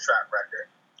based on his track record,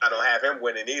 I don't have him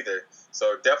winning either.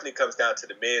 So it definitely comes down to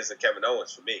the Miz and Kevin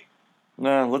Owens for me.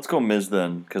 Nah, let's go Miz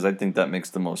then, because I think that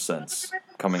makes the most sense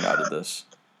coming out of this.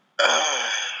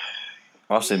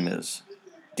 I'll say Miz.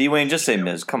 D-Wayne, just say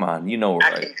Miz. Come on, you know we're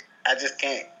right. I just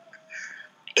can't.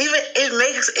 Even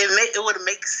it would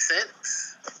make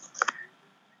sense.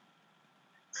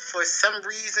 For some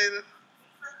reason,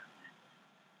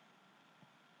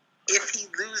 if he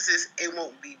loses, it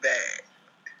won't be bad.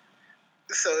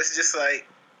 So it's just like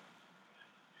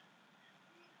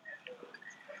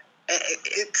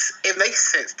it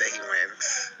makes sense that he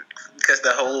wins because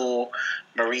the whole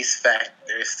Maurice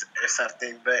factor or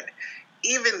something, but.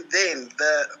 Even then,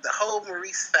 the whole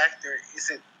Maurice factor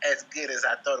isn't as good as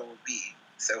I thought it would be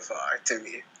so far to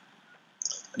me.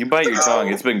 You bite your tongue.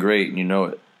 It's been great, and you know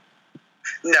it.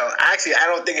 No, actually, I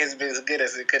don't think it's been as good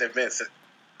as it could have been. So.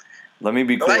 Let me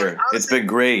be clear. It's been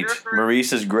great.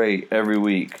 Maurice is great every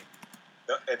week.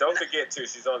 And don't forget, too,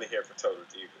 she's only here for Total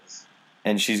Divas.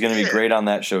 And she's going to be great on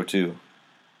that show, too.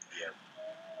 Yeah.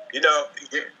 You know,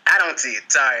 I don't see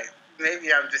it. Sorry.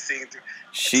 Maybe I'm just seeing through.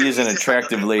 She is an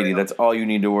attractive lady. That's all you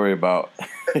need to worry about.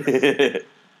 I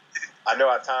know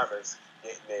our time is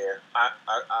getting there. I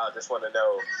just want to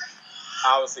know,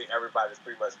 obviously everybody's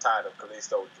pretty much tired of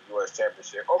Kalisto with the U.S.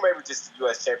 Championship, or maybe just the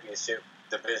U.S. Championship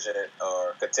division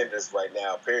or contenders right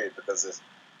now, period, because there's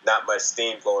not much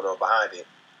steam going on behind it.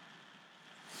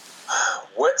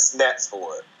 What's next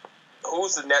for it?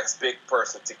 Who's the next big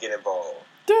person to get involved?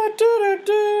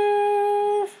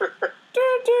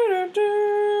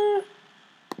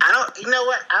 You know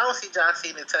what? I don't see John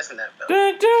Cena touching that belt.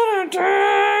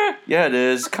 Yeah, it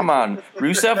is. Come on.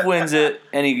 Rusev wins it,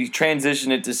 and he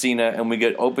transitioned it to Cena, and we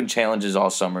get open challenges all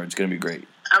summer. It's going to be great.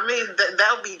 I mean,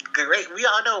 that would be great. We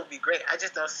all know it would be great. I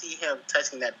just don't see him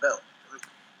touching that belt.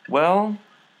 Well,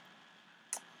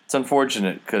 it's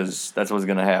unfortunate, because that's what's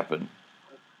going to happen.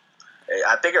 Hey,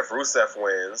 I think if Rusev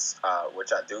wins,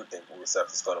 which I do think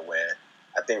Rusev is going to win,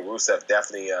 I think Rusev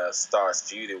definitely starts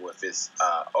feuding with his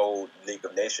old League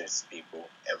of Nations people,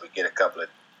 and we get a couple of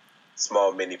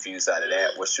small mini feuds out of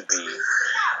that, which should be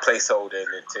placeholder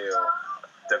until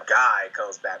the guy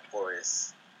comes back for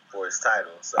his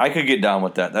title. So. I could get down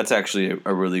with that. That's actually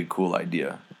a really cool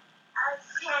idea.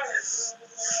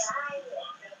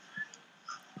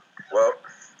 Well,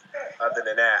 other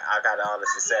than that, I gotta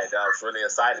honestly say that I was really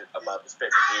excited about this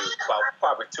pay-per-view about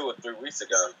probably 2 or 3 weeks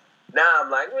ago. Now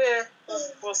I'm like,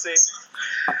 we'll see.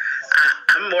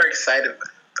 I'm more excited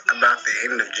about the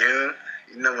end of June,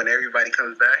 you know, when everybody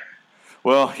comes back.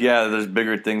 Well, yeah, there's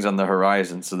bigger things on the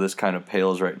horizon, so this kind of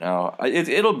pales right now.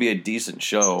 It'll be a decent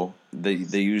show. They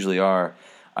usually are.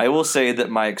 I will say that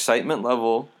my excitement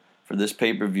level for this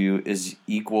pay-per-view is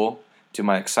equal to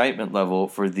my excitement level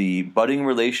for the budding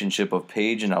relationship of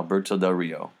Paige and Alberto Del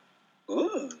Rio.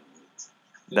 Ooh.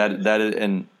 That is,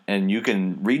 and you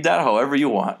can read that however you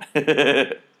want.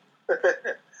 Okay.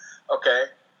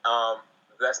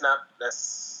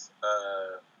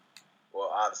 Well,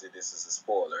 obviously this is a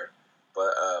spoiler,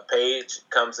 but Paige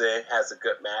comes in, has a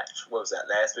good match. What was that,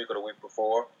 last week or the week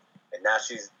before? And now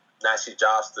she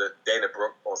jobs to Dana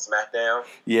Brooke on SmackDown.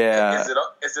 Yeah.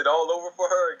 Is it all over for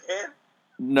her again?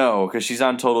 No, because she's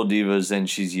on Total Divas and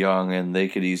she's young, and they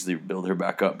could easily build her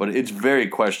back up. But it's very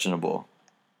questionable.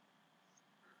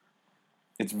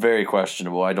 It's very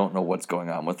questionable. I don't know what's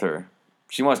going on with her.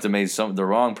 She must have made the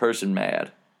wrong person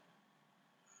mad.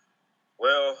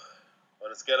 Well,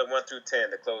 on a scale of 1 through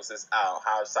 10 to close this out,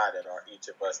 how excited are each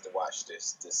of us to watch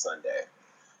this Sunday?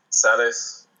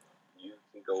 Cellus, you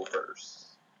can go first.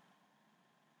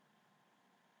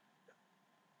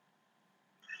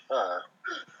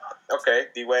 Okay,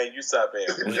 D-Wayne, you sub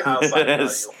in. How excited are you?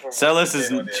 Cellus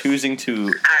is choosing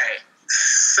to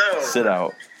sit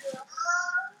out.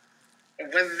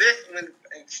 When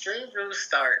Extreme Rules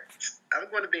starts, I'm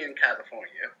going to be in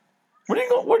California. What are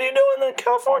you doing in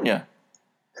California?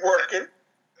 Working.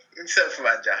 Except for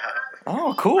my job.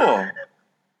 Oh, cool.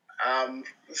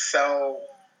 So,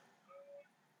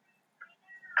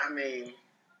 I mean,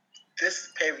 this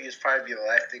pay-per-view is probably the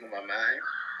last thing on my mind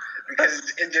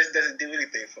because it just doesn't do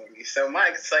anything for me. So my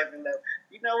excitement of,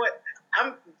 you know what?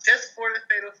 I'm just for the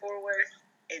Fatal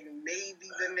 4-Way and maybe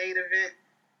the main event.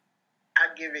 I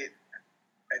give it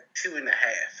a 2.5.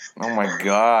 Oh my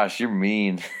gosh, you're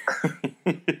mean.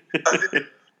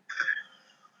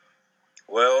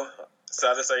 Well,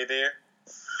 Cellus, are you there?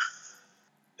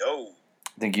 No.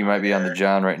 I think you might be on the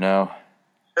John right now. All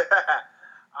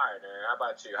right, man. How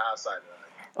about you? How excited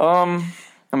are you?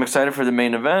 I'm excited for the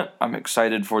main event. I'm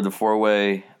excited for the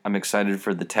 4-way. I'm excited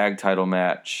for the tag title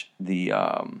match.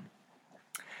 I'm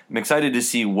excited to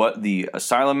see what the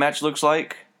Asylum match looks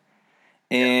like.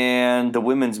 And the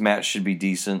women's match should be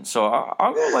decent. So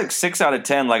I'll go like 6 out of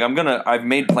 10. Like I've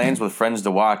made plans with friends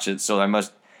to watch it, so I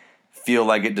must feel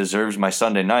like it deserves my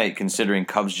Sunday night, considering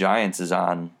Cubs Giants is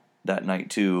on that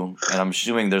night too. And I'm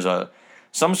assuming there's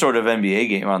some sort of NBA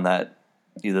game on that,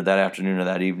 either that afternoon or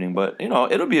that evening. But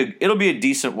it'll be a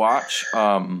decent watch.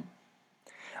 Like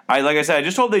I said, I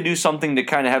just hope they do something to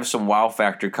kind of have some wow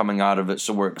factor coming out of it,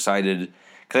 so we're excited.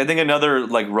 Because I think another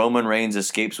like Roman Reigns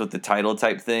escapes with the title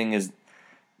type thing is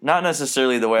not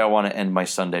necessarily the way I want to end my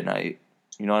Sunday night.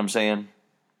 You know what I'm saying?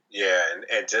 Yeah,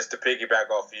 and just to piggyback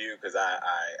off of you, because I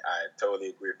totally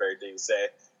agree with everything you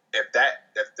said. If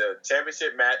the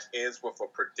championship match ends with a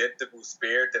predictable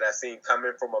spear that I seen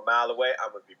coming from a mile away,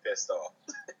 I'm gonna be pissed off.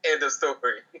 End of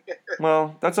story.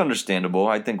 Well, that's understandable.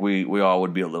 I think we all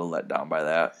would be a little let down by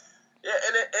that. Yeah,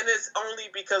 and it's only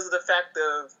because of the fact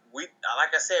of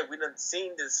like I said, we done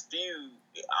seen this feud.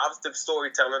 Obviously,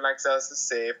 storytelling, like Cellus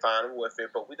said, fine with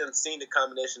it, but we done seen the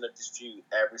combination of this feud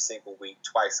every single week,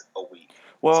 twice a week.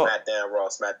 Well, SmackDown,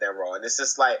 Raw, and it's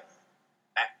just like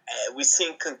we've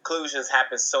seen conclusions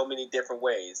happen so many different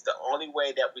ways. The only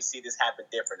way that we see this happen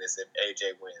different is if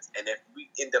AJ wins, and if we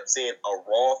end up seeing a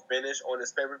Raw finish on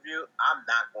this pay-per-view, I'm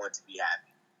not going to be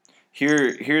happy.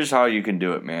 Here's how you can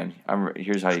do it, man.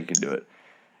 Here's how you can do it.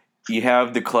 You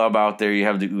have the club out there, you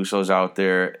have the Usos out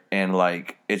there, and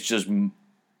like it's just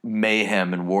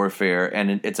mayhem and warfare,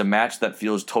 and it's a match that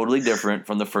feels totally different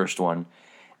from the first one.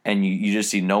 And you just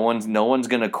see no one's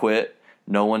gonna quit,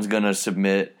 no one's gonna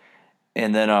submit,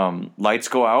 and then lights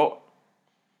go out,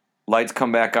 lights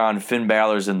come back on. Finn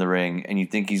Balor's in the ring, and you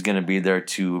think he's gonna be there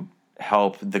to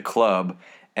help the club,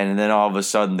 and then all of a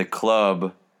sudden the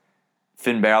club.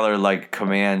 Finn Balor like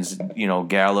commands,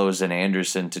 Gallows and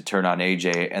Anderson to turn on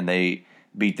AJ, and they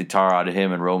beat the tar out of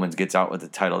him, and Roman gets out with the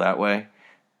title that way.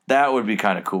 That would be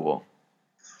kind of cool.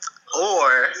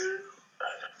 Or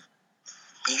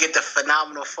you get the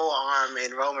phenomenal forearm,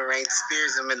 and Roman Reigns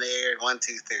spears him in the air. 1,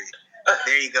 2, 3.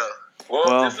 There you go.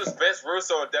 Well, this was Vince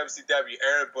Russo on WCW.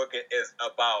 Aaron Booking is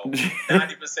about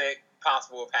 90%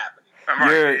 possible of happening.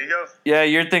 There you go. Yeah,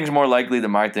 your thing's more likely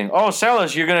than my thing. Oh,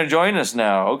 Cellus, you're going to join us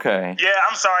now. Okay. Yeah,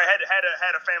 I'm sorry. I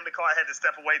had a family call. I had to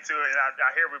step away to it, and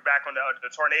I hear we're back on the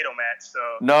tornado match. So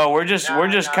no, we're just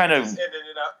ending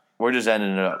it up. We're just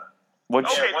ending it up.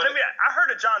 I heard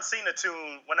a John Cena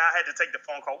tune when I had to take the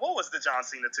phone call. What was the John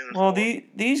Cena tune? Well,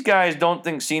 these guys don't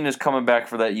think Cena's coming back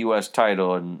for that U.S.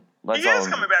 title, and he is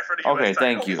coming back for the U.S. Okay, title.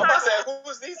 thank you. I'm about to say,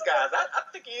 who's these guys? I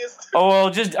think he is. Oh well,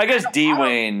 I guess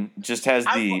D-Wayne just has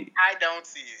the. I don't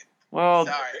see it. Well,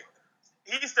 sorry.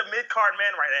 He's the mid-card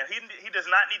man right now. He does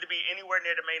not need to be anywhere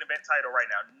near the main event title right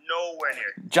now. Nowhere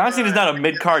near. John Cena's not a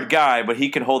mid-card guy, but he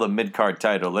can hold a mid-card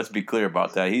title. Let's be clear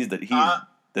about that. He's the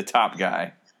top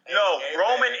guy. No,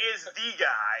 Roman is the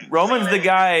guy. Roman's the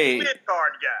guy.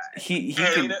 Mid-card guy. He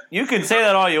can. You can say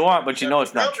that all you want, but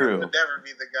it's not true. Roman will never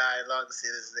be the guy as long as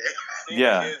Cena's there.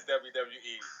 Yeah. He is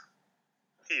WWE.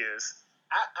 He is.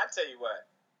 I tell you what.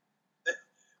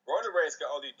 Roman Reigns can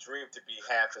only dream to be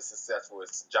half as successful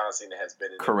as John Cena has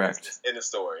been in the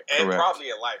story. And probably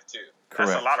in life, too.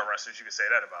 Correct. That's a lot of wrestlers you can say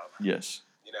that about. Yes.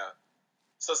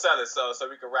 So, Cellus, so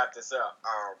we can wrap this up.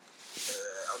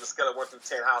 On the scale of 1 through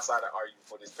 10, how excited are you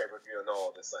for this pay-per-view and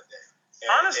all this Sunday?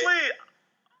 Honestly,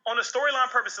 on a storyline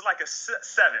purpose, it's like a 7.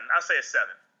 I'll say a 7.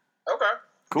 Okay.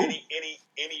 Cool.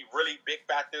 Any really big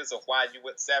factors of why you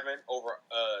went 7 over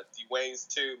Dwayne's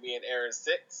 2, me and Aaron's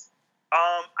 6?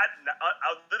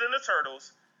 Other than the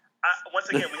Turtles, once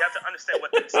again, we have to understand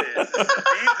what this is.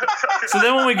 So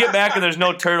then when we get back and there's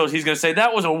no Turtles, he's going to say,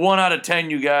 that was a 1 out of 10,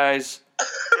 you guys.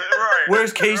 Right.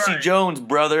 Where's Casey Jones,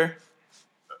 brother?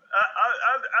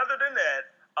 Other than that,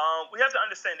 we have to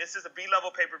understand this is a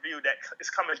B-level pay-per-view that is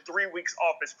coming 3 weeks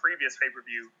off its previous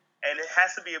pay-per-view, and it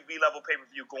has to be a B-level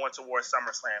pay-per-view going towards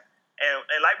SummerSlam.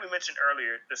 And like we mentioned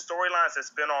earlier, the storylines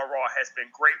that's been on Raw has been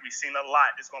great. We've seen a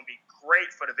lot. It's going to be great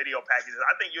for the video packages.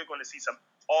 I think you're going to see some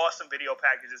awesome video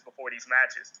packages before these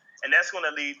matches. And that's going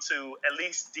to lead to at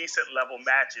least decent level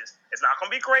matches. It's not going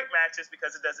to be great matches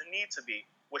because it doesn't need to be,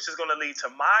 which is going to lead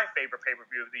to my favorite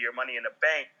pay-per-view of the year, Money in the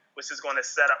Bank, which is going to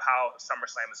set up how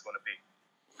SummerSlam is going to be.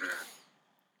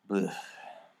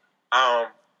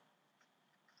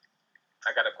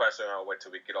 I got a question on wait till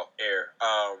we get off air.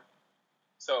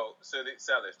 So the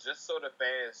sellers, just so the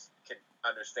fans can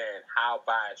understand how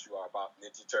biased you are about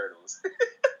Ninja Turtles.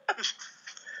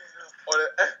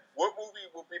 What movie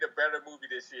will be the better movie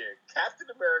this year? Captain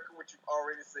America, which you've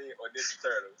already seen, or Ninja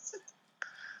Turtles?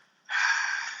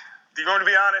 Do you want to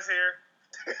be honest here?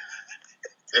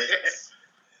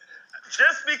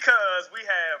 Just because we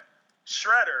have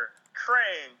Shredder,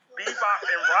 Krang, Bebop,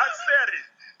 and Rocksteady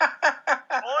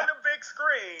on the big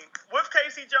screen with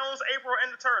Casey Jones, April, and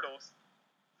the Turtles,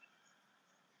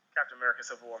 Captain America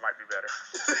Civil War might be better.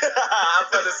 I was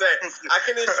about to say, I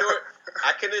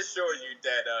can assure you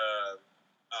that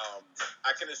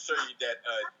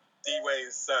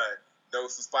D-Wayne's son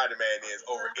knows who Spider-Man is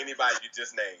over anybody you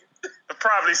just named.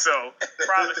 Probably so. But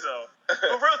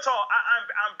real talk,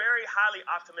 I'm very highly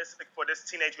optimistic for this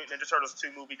Teenage Mutant Ninja Turtles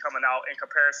 2 movie coming out in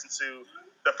comparison to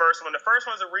the first one. The first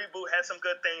one's a reboot, had some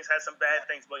good things, had some bad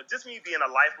things, but just me being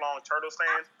a lifelong Turtles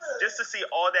fan, just to see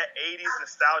all that 80s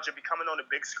nostalgia be coming on the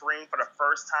big screen for the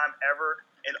first time ever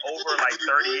in over like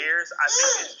 30 years, I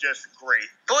think it's just great.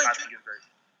 I think it's great.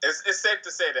 It's safe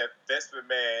to say that Vince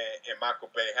McMahon and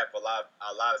Michael Bay have a lot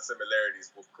of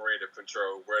similarities with creative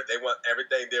control, where they want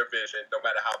everything their vision, no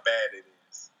matter how bad it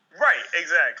is. Right,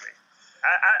 exactly.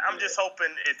 I'm just hoping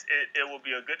it will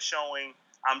be a good showing.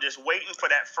 I'm just waiting for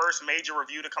that first major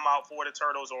review to come out for the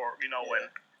Turtles, or when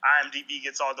IMDb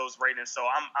gets all those ratings. So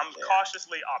I'm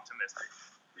cautiously optimistic.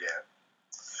 Yeah.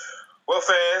 Well,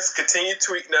 fans, continue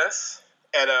tweeting us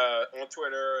at on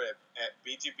Twitter at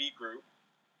BGB Group.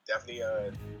 Definitely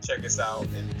check us out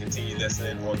and continue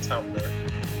listening on Tumblr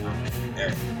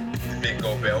at The Big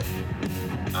Gold Belt.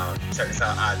 Check us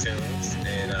out on iTunes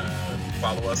and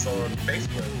follow us on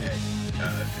Facebook at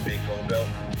The Big Gold Belt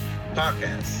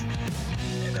Podcast.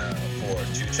 And for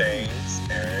 2 Chainz,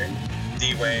 Aaron,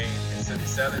 D-Wayne, and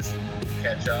Cellus,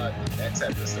 catch y'all in the next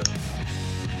episode.